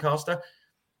for Doncaster.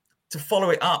 To follow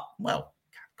it up, well,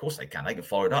 of course they can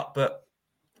follow it up, but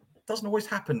it doesn't always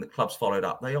happen that clubs follow it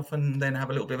up. They often then have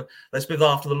a little bit of let's be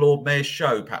after the Lord Mayor's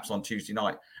show, perhaps on Tuesday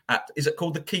night. Is it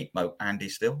called the Keep Moat, Andy,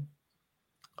 still?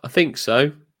 I think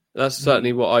so. That's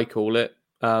certainly what I call it.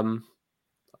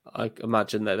 I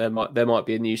imagine that there might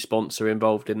be a new sponsor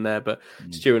involved in there. But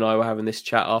Stu and I were having this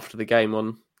chat after the game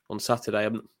on Saturday.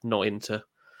 I'm not into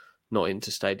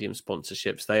stadium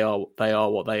sponsorships. They are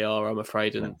what they are, I'm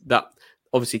afraid. And that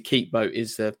obviously Keepmoat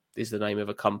is the name of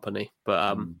a company,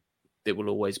 but it will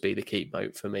always be the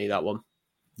Keepmoat for me, that one.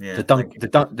 Yeah,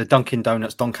 the Dunkin'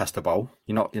 Donuts Doncaster Bowl.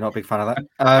 You're not a big fan of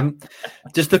that.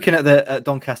 Just looking at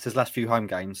Doncaster's last few home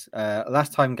games.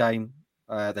 Last home game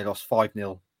they lost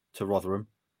 5-0 to Rotherham.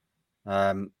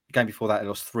 Game before that they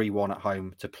lost 3-1 at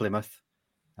home to Plymouth.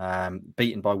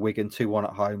 Beaten by Wigan 2-1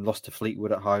 at home. Lost to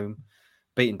Fleetwood at home.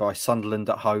 Beaten by Sunderland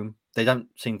at home. They don't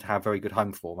seem to have very good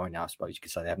home form. I mean, I suppose you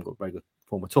could say they haven't got very good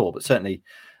form at all, but certainly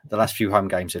the last few home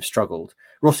games have struggled.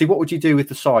 Rossi, what would you do with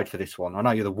the side for this one? I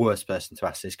know you're the worst person to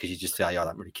ask this because you just say, I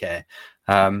don't really care.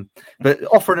 But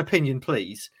offer an opinion,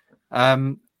 please.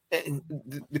 The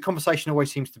conversation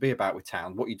always seems to be about with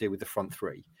Town, what you do with the front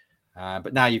three.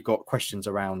 But now you've got questions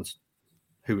around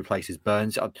who replaces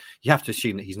Burns. You have to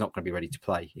assume that he's not going to be ready to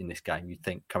play in this game. You'd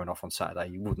think coming off on Saturday,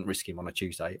 you wouldn't risk him on a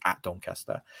Tuesday at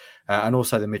Doncaster. And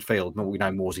also the midfield. We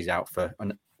know Morsey's out for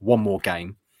one more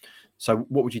game. So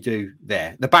what would you do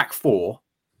there? The back four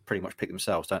pretty much pick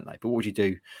themselves, don't they? But what would you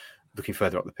do looking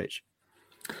further up the pitch?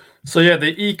 So yeah,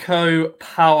 the Eco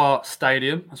Power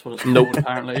Stadium. That's what it's called,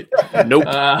 apparently. Nope.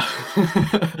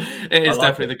 It is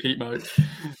definitely the Keepmoat.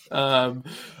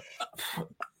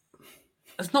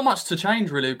 There's not much to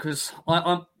change really because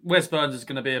Wes Burns is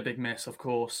going to be a big miss, of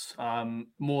course.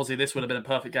 Morsey, this would have been a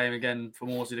perfect game again for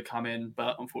Morsey to come in,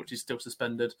 but unfortunately still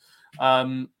suspended.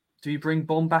 Do you bring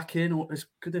Bond back in, or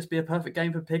could this be a perfect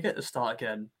game for Piggott to start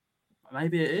again?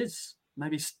 Maybe it is.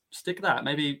 Maybe stick that.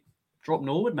 Maybe drop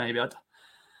Norwood. Maybe.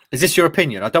 Is this your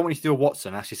opinion? I don't want you to do a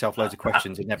Watson, ask yourself loads of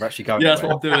questions and never actually go. Yeah, that's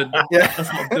what I'm doing.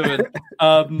 That's what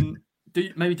I'm doing.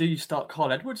 Do you start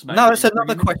Carl Edwards? Maybe? No, that's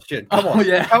another question. Come on.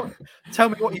 Yeah. Tell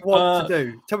me what you want to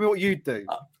do. Tell me what you'd do.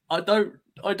 I don't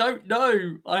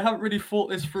know. I haven't really thought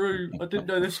this through. I didn't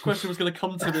know this question was going to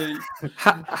come to me.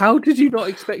 How did you not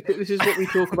expect it? This is what we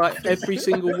talk about every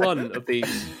single one of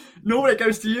these. Normally it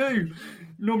goes to you.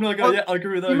 Normally I go, yeah, I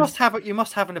agree with those. You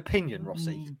must have an opinion,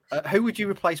 Rossi. Who would you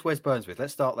replace Wes Burns with?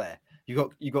 Let's start there. You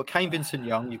got Kane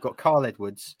Vincent-Young. You've got Carl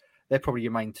Edwards. They're probably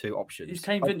your main two options. Is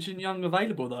Kane Vincent-Young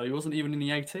available though? He wasn't even in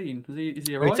the 18. Is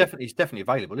he alright? He's definitely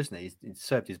available, isn't he? He's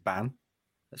served his ban.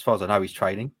 As far as I know, he's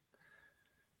training.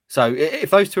 So if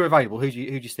those two are available, who do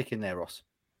you stick in there, Ross?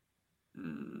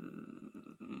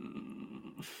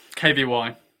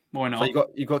 KVY. Why not? So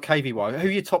you've got KVY. Who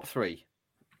are your top three?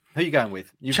 Who are you going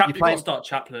with? You've got to start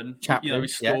Chaplin. He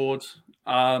scored.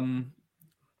 Yeah.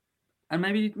 And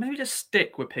maybe just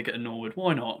stick with Piggott and Norwood.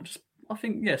 Why not? I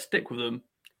think stick with them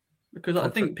because I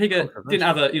think Piggott didn't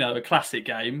have a classic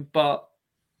game, but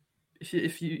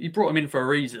if you brought him in for a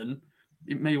reason,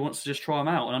 he maybe wants to just try him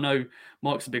out. And I know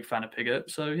Mike's a big fan of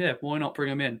Piggott, so yeah, why not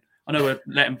bring him in? I know we're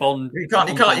letting Bond. You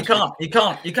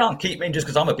can't keep me in just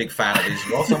because I'm a big fan of his,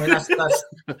 Ross. I mean, that's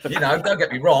don't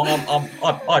get me wrong.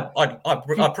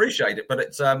 I appreciate it, but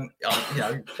it's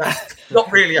that's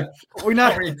not really a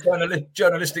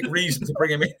journalistic reason to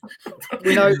bring him in.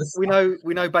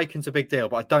 We know Bacon's a big deal,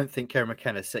 but I don't think Kieran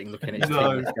McKenna's sitting looking at his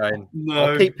team going,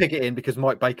 I'll keep Piggott in because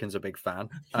Mike Bacon's a big fan.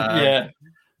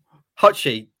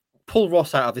 Hutchie, pull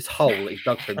Ross out of this hole that he's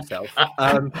dug for himself.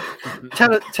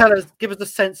 Tell us, give us a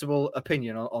sensible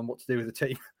opinion on what to do with the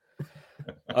team.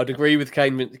 I'd agree with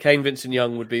Kane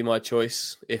Vincent-Young would be my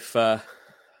choice if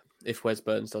Wes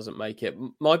Burns doesn't make it.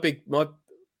 I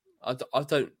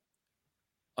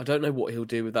don't know what he'll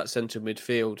do with that centre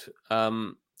midfield.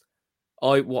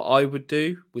 What I would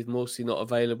do with Morsey not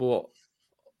available.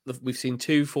 We've seen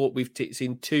two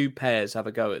pairs have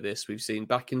a go at this. We've seen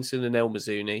Backinson and El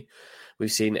Mazzuni.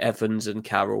 We've seen Evans and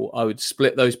Carroll. I would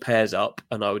split those pairs up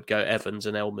and I would go Evans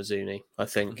and El Mazzuni, I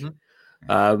think,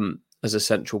 as a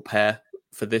central pair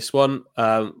for this one.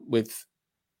 With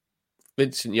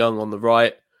Vincent Young on the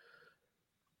right,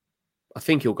 I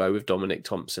think he'll go with Dominic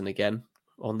Thompson again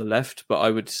on the left. But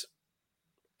I would,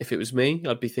 if it was me,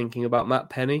 I'd be thinking about Matt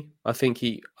Penny. I think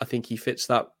he fits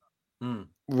that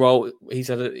role. He's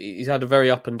had a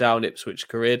very up and down Ipswich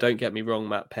career. Don't get me wrong,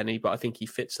 Matt Penny, but I think he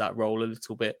fits that role a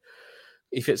little bit.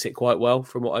 He fits it quite well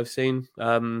from what I've seen.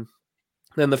 Then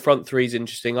the front three is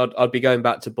interesting. I'd be going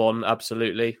back to Bond.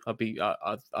 Absolutely,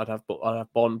 I'd have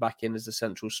Bond back in as the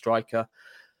central striker.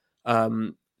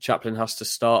 Chaplin has to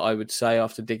start, I would say,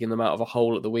 after digging them out of a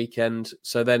hole at the weekend.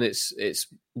 So then it's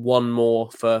one more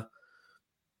for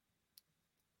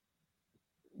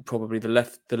probably the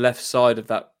left side of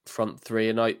that front three,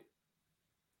 and I'd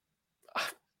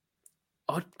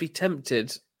be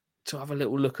tempted to have a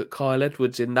little look at Kyle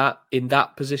Edwards in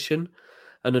that position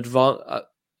and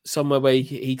somewhere where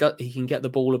he can get the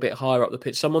ball a bit higher up the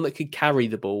pitch. Someone that could carry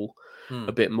the ball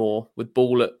a bit more with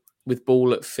ball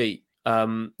at feet.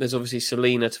 There's obviously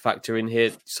Selena to factor in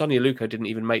here. Sonny Aluko didn't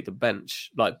even make the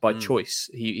bench, like by choice.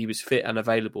 He was fit and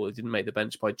available. He didn't make the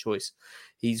bench by choice.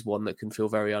 He's one that can feel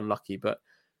very unlucky. But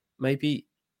maybe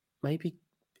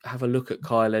have a look at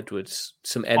Kyle Edwards.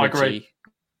 Some energy. I agree.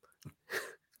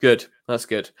 Good. That's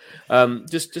good.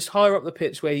 Just higher up the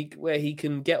pitch where he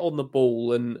can get on the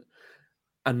ball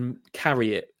and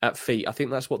carry it at feet. I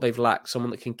think that's what they've lacked.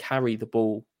 Someone that can carry the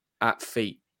ball at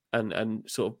feet and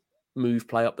sort of move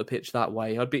play up the pitch that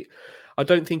way. I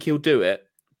don't think he'll do it,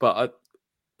 but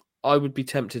I would be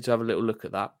tempted to have a little look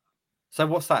at that. So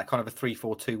what's that, kind of a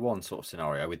 3-4-2-1 sort of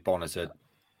scenario with Bon as a...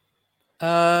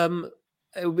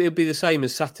 It'll be the same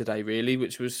as Saturday, really,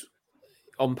 which was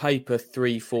on paper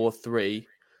 3-4-3.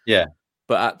 Yeah.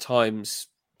 But at times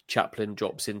Chaplin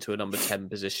drops into a number 10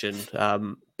 position.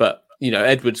 But,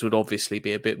 Edwards would obviously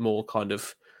be a bit more kind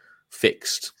of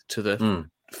fixed to the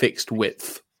fixed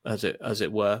width, as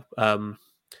it were.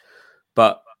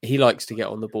 But he likes to get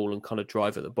on the ball and kind of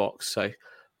drive at the box. So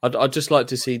I'd just like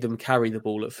to see them carry the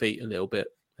ball at feet a little bit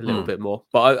more.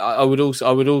 But I would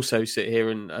also sit here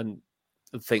and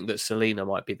think that Selena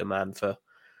might be the man for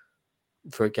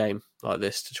a game like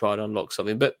this to try and unlock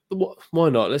something. But why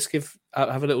not? Let's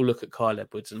have a little look at Kyle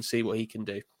Edwards and see what he can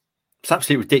do. It's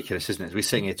absolutely ridiculous, isn't it? As we're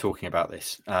sitting here talking about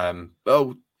this. Let's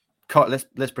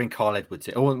bring Kyle Edwards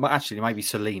in. Or actually, maybe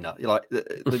Selena. Like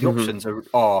the options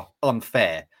are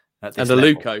unfair. At this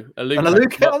Aluko. I know,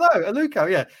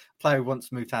 Aluko, yeah. Player who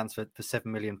once moved hands for £7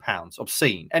 million.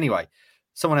 Obscene. Anyway,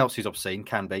 someone else who's obscene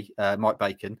can be Mike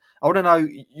Bacon. I want to know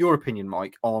your opinion,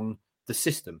 Mike, on the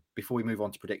system before we move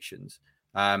on to predictions.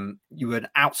 You were an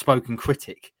outspoken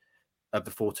critic of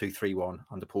the 4-2-3-1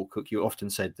 under Paul Cook. You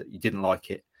often said that you didn't like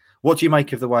it. What do you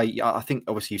make of the way, I think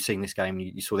obviously you've seen this game,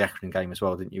 you saw the Accrington game as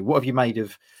well, didn't you? What have you made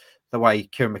of the way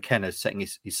Kieran McKenna's setting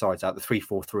his sides out, the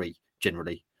 3-4-3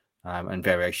 generally, and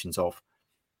variations of?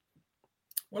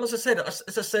 Well, as I said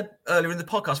earlier in the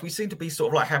podcast, we seem to be sort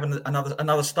of like having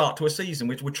another start to a season,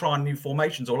 which we're trying new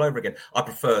formations all over again. I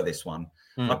prefer this one.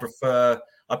 I prefer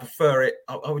it.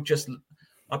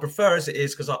 I prefer as it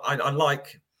is because I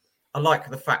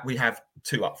like the fact we have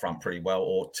two up front pretty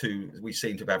well, we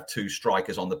seem to have two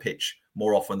strikers on the pitch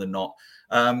more often than not.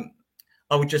 I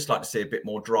would just like to see a bit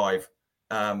more drive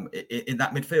in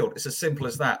that midfield. It's as simple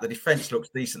as that. The defence looks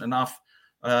decent enough.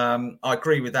 I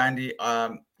agree with Andy.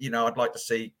 I'd like to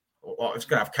see. I was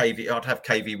going to have KV. I'd have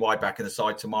KVY back in the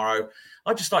side tomorrow.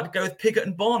 I'd just like to go with Piggott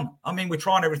and Bon. I mean, we're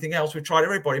trying everything else. We've tried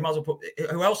everybody. Might as well put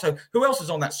who else is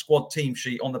on that squad team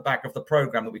sheet on the back of the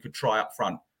programme that we could try up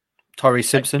front? Tyrese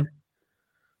Simpson,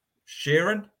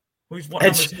 Sheeran. What number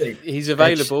is he? He's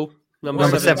available.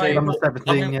 Number 17. Number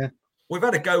 17. Yeah, we've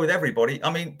had to go with everybody.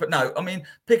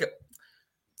 Piggott.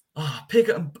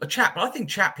 Piggott and Chaplin. I think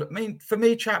Chaplin. I mean, for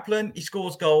me, Chaplin, he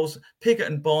scores goals. Piggott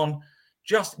and Bon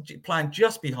playing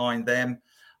just behind them.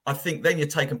 I think then you're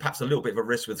taking perhaps a little bit of a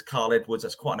risk with Carl Edwards.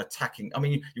 That's quite an attacking. I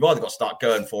mean, you've either got to start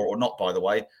going for it or not, by the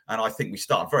way. And I think we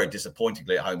started very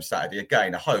disappointingly at home Saturday.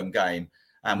 Again, a home game,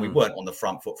 and we weren't on the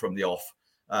front foot from the off.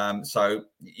 So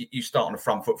you start on the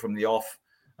front foot from the off.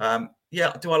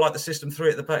 Do I like the system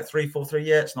 3 at the back, 3-4-3?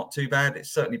 Yeah, it's not too bad.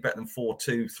 It's certainly better than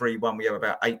 4-2-3-1. We have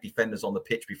about 8 defenders on the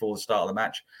pitch before the start of the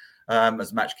match, as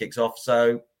the match kicks off.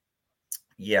 So,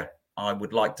 yeah, I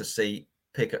would like to see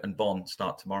Piggott and Bon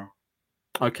start tomorrow.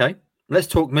 Okay, let's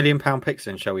talk £1 million picks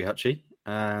then, shall we, Hutchie?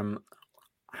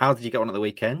 How did you get on at the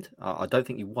weekend? I don't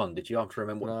think you won, did you? I'm trying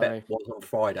to remember what bet was on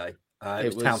Friday.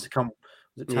 It was Town to come.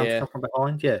 Was it Town to come from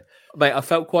behind? Yeah, mate. I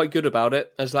felt quite good about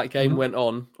it as that game went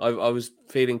on. I was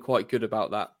feeling quite good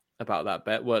about that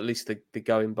bet. Well, at least the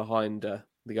going behind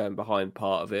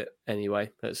part of it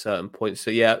anyway at certain points.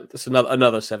 So yeah, that's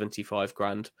another 75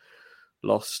 grand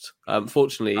lost.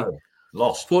 Fortunately,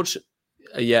 lost.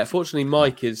 Fortunately,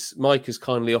 Mike has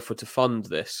kindly offered to fund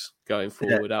this going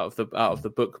forward out of the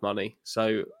book money.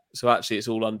 So actually, it's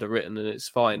all underwritten and it's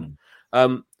fine.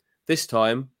 This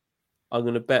time, I'm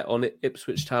going to bet on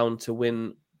Ipswich Town to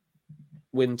win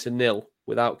to 0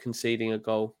 without conceding a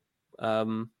goal.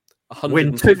 Win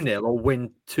 2-0 or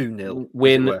win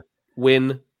 2-0?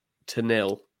 Win to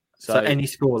 0. So any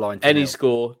scoreline. Any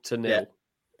score to 0. Yeah.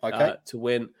 Okay. To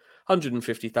win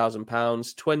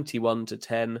 £150,000,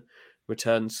 21-10.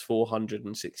 Returns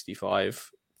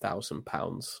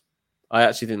 £465,000. I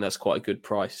actually think that's quite a good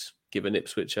price, given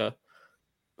Ipswich are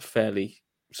fairly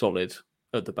solid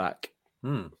at the back.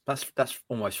 That's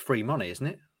almost free money, isn't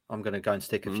it? I'm going to go and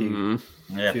stick a few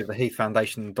of the Heath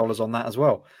Foundation dollars on that as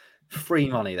well. Free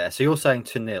money there. So you're saying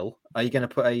to 0. Are you going to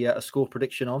put a score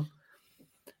prediction on?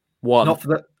 1. Not for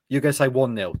the You're going to say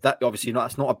 1-0. That obviously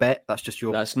that's not a bet. That's just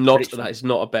your. That is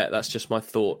not a bet. That's just my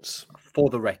thoughts. For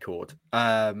the record,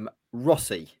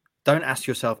 Rossi, don't ask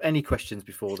yourself any questions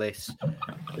before this.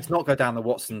 Let's not go down the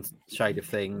Watson shade of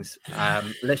things.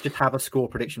 Let's just have a score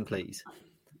prediction, please.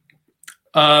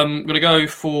 I'm going to go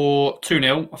for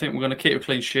 2-0. I think we're going to keep a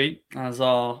clean sheet as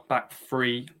our back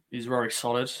three is very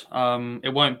solid.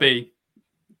 It won't be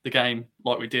the game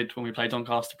like we did when we played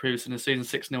Doncaster previously in the season.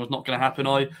 6-0 is not going to happen.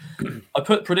 I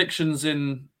put predictions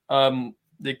in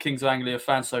the Kings of Anglia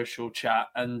fan social chat,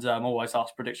 and I'm always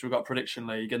asked prediction. We've got a prediction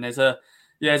league, and there's a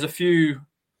few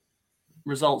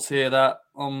results here that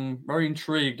I'm very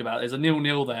intrigued about. There's a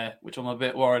 0-0 there, which I'm a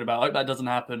bit worried about. I hope that doesn't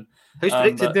happen. Who's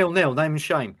predicted 0-0? Name and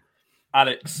shame.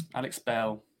 Alex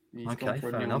Bell. He's gone for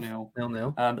a fair 0-0.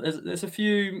 0-0. But there's a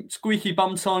few squeaky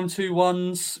bum time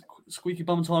 2-1s, squeaky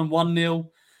bum time 1-0,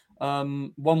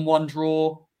 1-1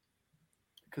 draw.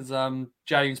 Because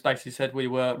James basically said we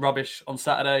were rubbish on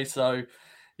Saturday, so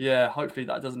yeah, hopefully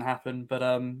that doesn't happen. But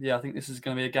I think this is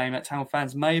going to be a game that Town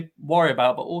fans may worry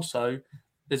about. But also,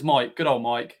 there's Mike, good old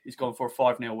Mike. He's gone for a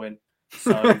 5-0 win.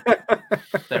 So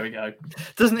there we go.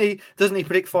 Doesn't he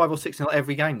predict 5 or 6-0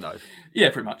 every game though? Yeah,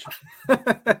 pretty much.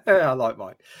 I like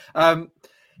Mike.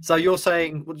 So you're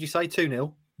saying, what did you say?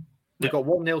 2-0. We've got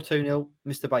 1-0, 2-0.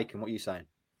 Mr. Bacon, what are you saying?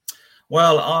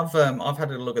 Well, I've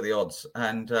had a look at the odds,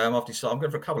 and I've decided I'm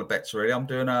going for a couple of bets. Really, I'm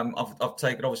doing. I've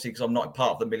taken, obviously, because I'm not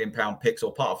part of the £1 million picks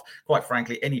or part of, quite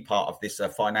frankly, any part of this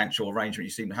financial arrangement you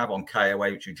seem to have on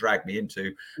KOA, which you dragged me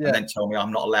into, and then tell me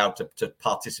I'm not allowed to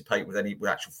participate with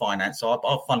actual finance. So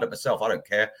I'll fund it myself. I don't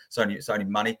care. It's only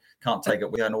money. Can't take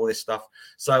it with and all this stuff.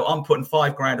 So I'm putting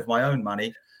 £5,000 of my own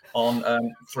money on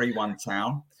 3-1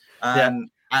 Town.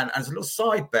 And as a little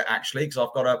side bet, actually,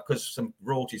 because some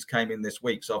royalties came in this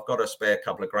week, so I've got a spare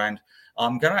couple of grand.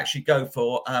 I'm going to actually go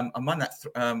for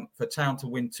for Town to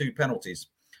win 2 penalties,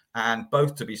 and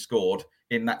both to be scored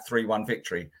in that 3-1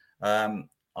 victory. I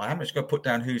am just going to put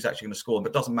down who's actually going to score,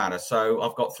 but it doesn't matter. So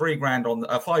I've got £5,000 on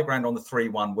the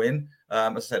 3-1 win.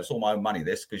 As I said, it's all my own money,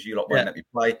 this, because you lot won't let me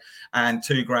play, and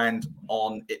 £2,000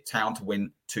 on Town to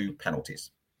win 2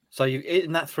 penalties. So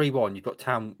in that 3-1, you've got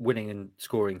Town winning and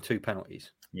scoring 2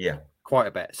 penalties. Yeah. Quite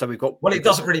a bet. So we've got. Well, it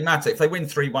doesn't really matter. If they win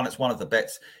 3-1, it's one of the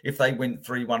bets. If they win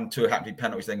 3-1, 2 happy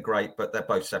penalties, then great. But they're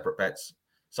both separate bets.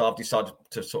 So I've decided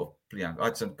to sort of,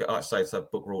 I'd say the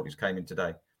book royalties came in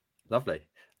today. Lovely.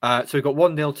 So we've got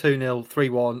 1-0, 2-0,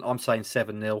 3-1. I'm saying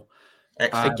 7-0.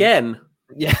 Again.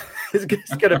 Yeah, it's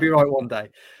going to be right one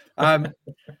day.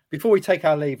 Before we take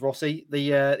our leave, Rossi,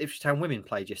 the Ipswich Town women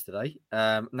played yesterday.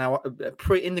 Now,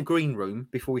 in the green room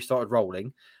before we started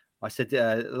rolling, I said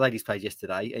the ladies played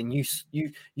yesterday, and you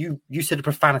said a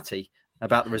profanity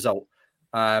about the result,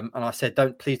 and I said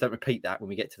please don't repeat that when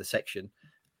we get to the section.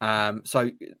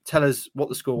 So tell us what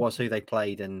the score was, who they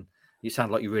played, and you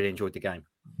sound like you really enjoyed the game.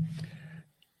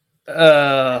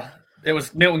 It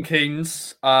was Milton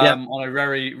Keynes on a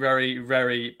very, very,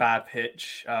 very bad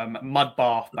pitch. Mud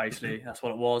bath, basically. That's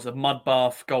what it was. A mud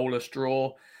bath, goalless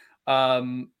draw.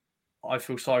 I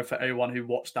feel sorry for everyone who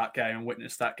watched that game and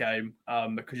witnessed that game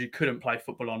because you couldn't play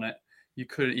football on it. You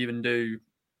couldn't even do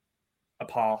a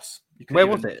pass. Where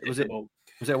was it? Was it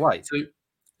away?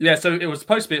 So it was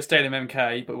supposed to be at Stadium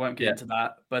MK, but we won't get into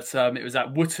that. But it was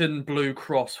at Wootton Blue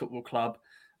Cross Football Club.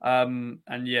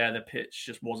 The pitch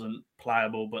just wasn't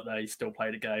playable, but they still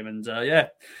played a game. And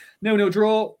 0-0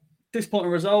 draw, disappointing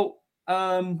result.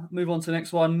 Move on to the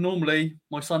next one. Normally,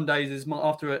 my Sundays is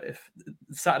after if the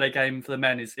Saturday game for the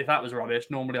men is if that was rubbish.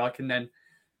 Normally, I can then,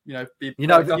 the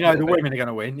women are going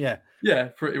to win. Yeah,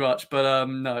 pretty much. But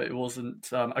no, it wasn't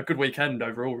a good weekend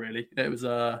overall. Really, it was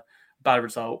a bad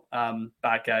result,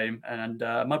 bad game, and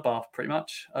mud bath pretty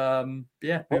much.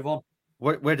 Move on.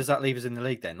 Where does that leave us in the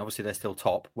league then? Obviously, they're still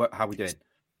top. How are we doing?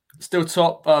 Still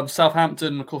top.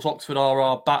 Southampton, of course, Oxford are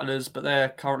our battlers, but they're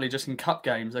currently just in cup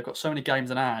games. They've got so many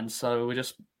games in hand, so we're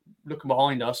just looking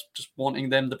behind us, just wanting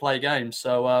them to play games.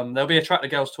 So there'll be a Track the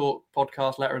Girls Talk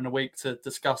podcast later in the week to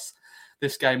discuss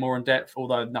this game more in depth,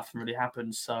 although nothing really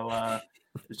happened. So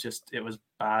it was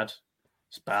bad.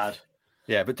 It's bad.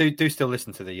 Yeah, but do still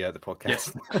listen to the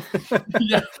podcast.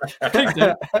 Yes.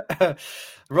 Yeah.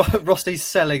 Rossi's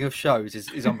selling of shows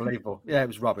is unbelievable. Yeah, it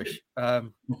was rubbish.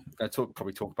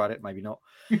 Probably talk about it, maybe not.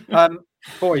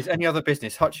 Boys, any other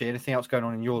business? Hutchie, anything else going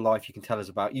on in your life you can tell us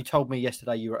about? You told me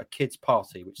yesterday you were at a kids'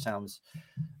 party, which sounds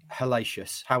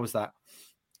hellacious. How was that?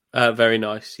 Very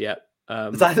nice, yeah.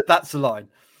 That's the line.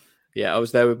 Yeah, I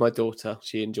was there with my daughter.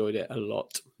 She enjoyed it a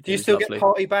lot. Do you still get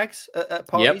party bags at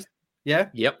parties?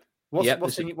 Yep. Yeah? Yep.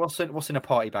 What's in a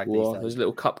party bag these days? There's a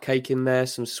little cupcake in there,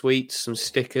 some sweets, some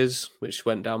stickers, which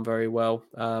went down very well.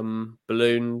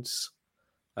 Balloons,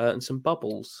 and some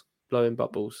bubbles, blowing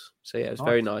bubbles. So yeah, it was Nice.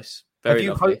 very nice. Very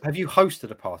lovely. Have you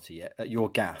hosted a party yet at your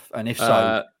gaff? And if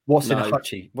so, what's in a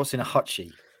hutchie? What's in a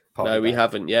hutchie? No, we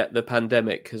haven't yet. The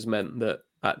pandemic has meant that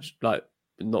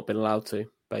not been allowed to,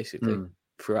 basically,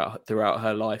 throughout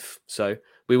her life. So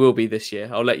we will be this year.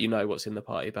 I'll let you know what's in the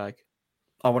party bag.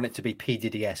 I want it to be P.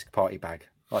 Diddy-esque party bag,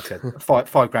 like a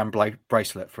 $5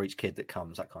 bracelet for each kid that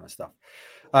comes, that kind of stuff.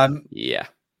 Yeah.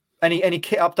 Any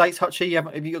kit updates,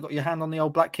 Hutchie? Have you got your hand on the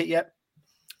old black kit yet?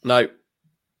 No.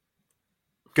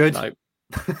 Good. No.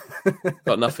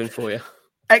 Got nothing for you.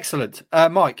 Excellent.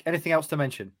 Mike, anything else to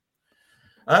mention?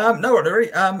 No, really.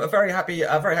 A very happy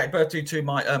birthday to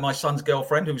my son's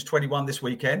girlfriend, who was 21 this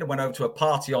weekend, and went over to a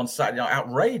party on Saturday night.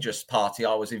 Outrageous party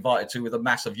I was invited to with a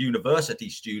mass of university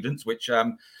students, which,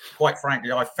 quite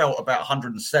frankly, I felt about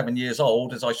 107 years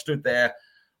old as I stood there.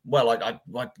 Well,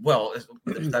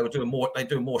 they were doing more. They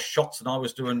doing more shots than I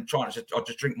was doing. I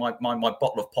just drink my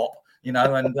bottle of pop,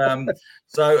 and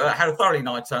so I had a thoroughly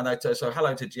nice time. So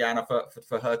hello to Gianna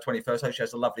for her 21st. Hope she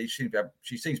has a lovely. She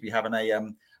seems to be having a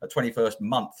 21st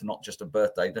month, not just a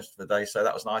birthday, just for the day. So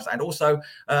that was nice. And also,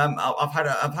 I've had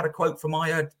a quote for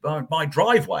my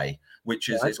driveway, which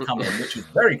is coming, which is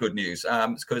very good news.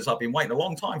 Because I've been waiting a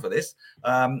long time for this.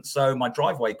 So my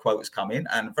driveway quote has come in,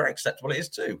 and very acceptable it is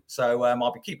too. So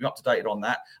I'll be keeping you up to date on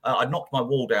that. I knocked my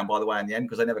wall down, by the way, in the end,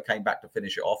 because I never came back to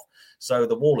finish it off. So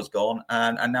the wall has gone,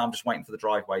 and now I'm just waiting for the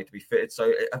driveway to be fitted.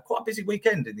 So quite a busy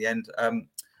weekend in the end.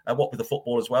 What with the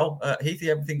football as well, Heathy,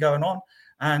 everything going on.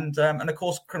 And of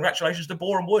course, congratulations to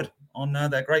Boreham Wood on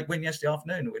their great win yesterday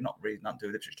afternoon. We're not really nothing to do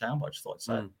with Ipswich Town, but I just thought I'd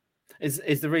say.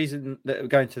 Is the reason that we're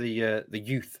going to the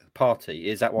youth party?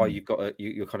 Is that why you've got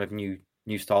your kind of new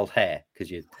styled hair? Because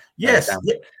you yes,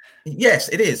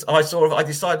 it is. I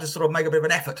decided to sort of make a bit of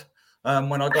an effort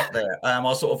when I got there. I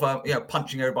was sort of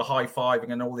punching over,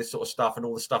 high-fiving, and all this sort of stuff, and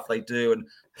all the stuff they do, and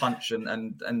punch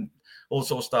and all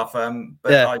sort of stuff.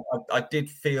 But yeah. I did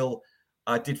feel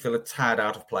a tad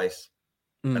out of place.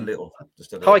 A little.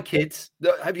 Hi, kids.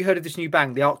 Have you heard of this new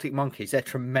band, the Arctic Monkeys? They're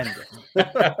tremendous.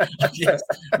 Yes.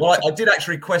 Well, I did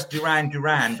actually request Duran,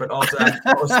 but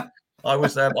I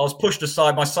was pushed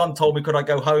aside. My son told me, could I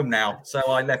go home now? So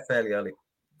I left fairly early.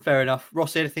 Fair enough.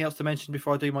 Ross, anything else to mention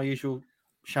before I do my usual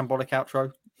shambolic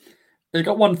outro? I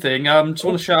got one thing. Just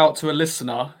want to shout out to a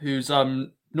listener who's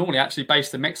normally actually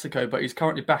based in Mexico, but he's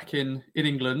currently back in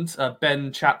England.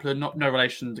 Ben Chaplin, no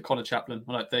relation to Connor Chaplin,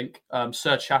 I don't think.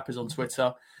 Sir Chap is on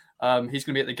Twitter. He's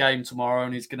going to be at the game tomorrow,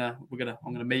 and I'm going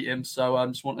to meet him. So I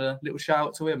just want a little shout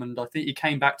out to him. And I think he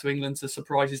came back to England to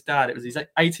surprise his dad. It was his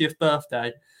 80th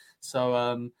birthday.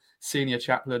 So Senior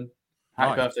Chaplin,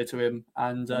 happy birthday to him.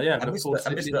 And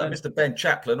Mr. Ben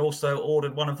Chaplin also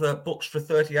ordered one of the books for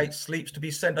 38 Sleeps to be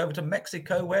sent over to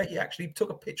Mexico, where he actually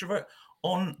took a picture of it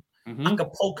on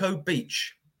Acapulco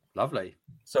Beach. Lovely.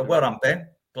 So well done, Ben.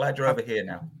 Glad you're over here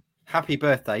now. Happy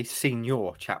birthday,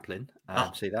 Senior Chaplin.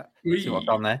 See that? See what I've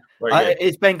done there.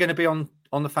 Is Ben going to be on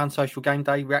the Fan Social Game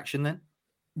Day reaction then?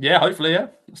 Yeah, hopefully, yeah.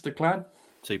 That's the plan.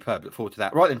 Superb. Look forward to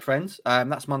that. Right then, friends.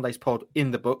 That's Monday's pod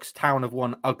in the books. Town have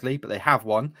won ugly, but they have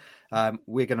won.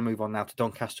 We're going to move on now to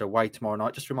Doncaster away tomorrow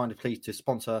night. Just a reminder, please,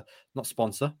 to not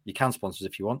sponsor. You can sponsor us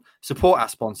if you want. Support our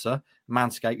sponsor,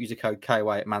 Manscaped. Use the code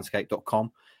KOA at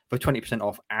manscaped.com for 20%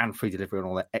 off and free delivery on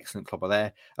all their excellent club are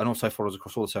there. And also follow us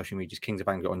across all the social medias, Kings of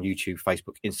Anglia on YouTube,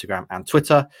 Facebook, Instagram, and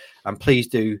Twitter. And please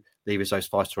do leave us those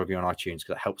 5-star review on iTunes,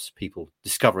 because it helps people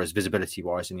discover us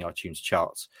visibility-wise in the iTunes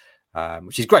charts,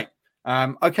 which is great.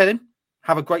 Okay, then.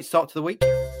 Have a great start to the week.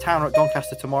 Town are at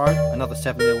Doncaster tomorrow. Another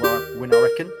 7-0 win, I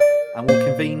reckon. And we'll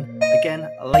convene again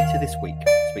later this week.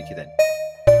 Speak to you then.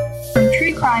 From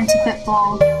true crime to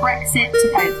football, Brexit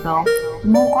to Oakville. For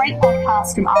more great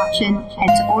podcasts from Archon, head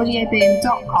to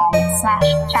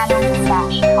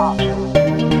audioboom.com/channel/Archon.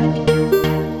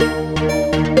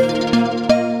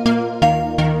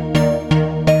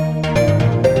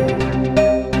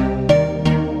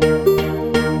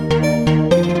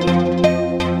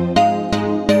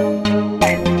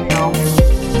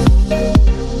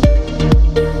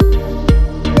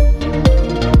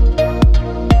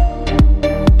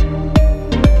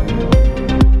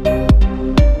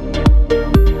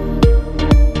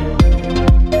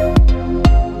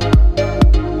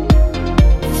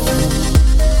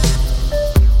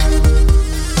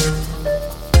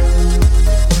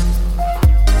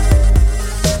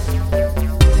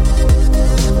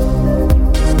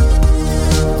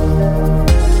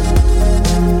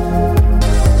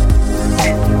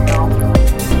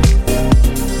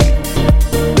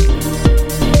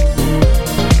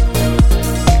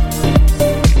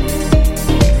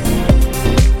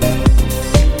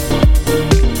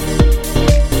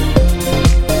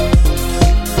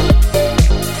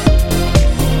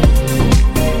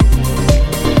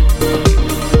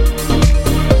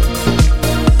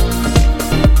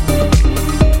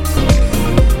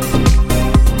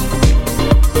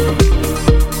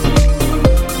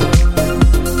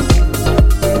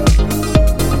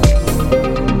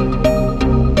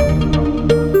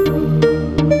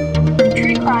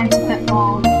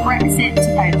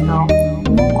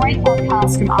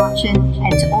 podcast from Archon,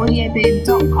 head to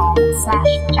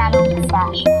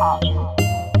audioboom.com/channel/Archon.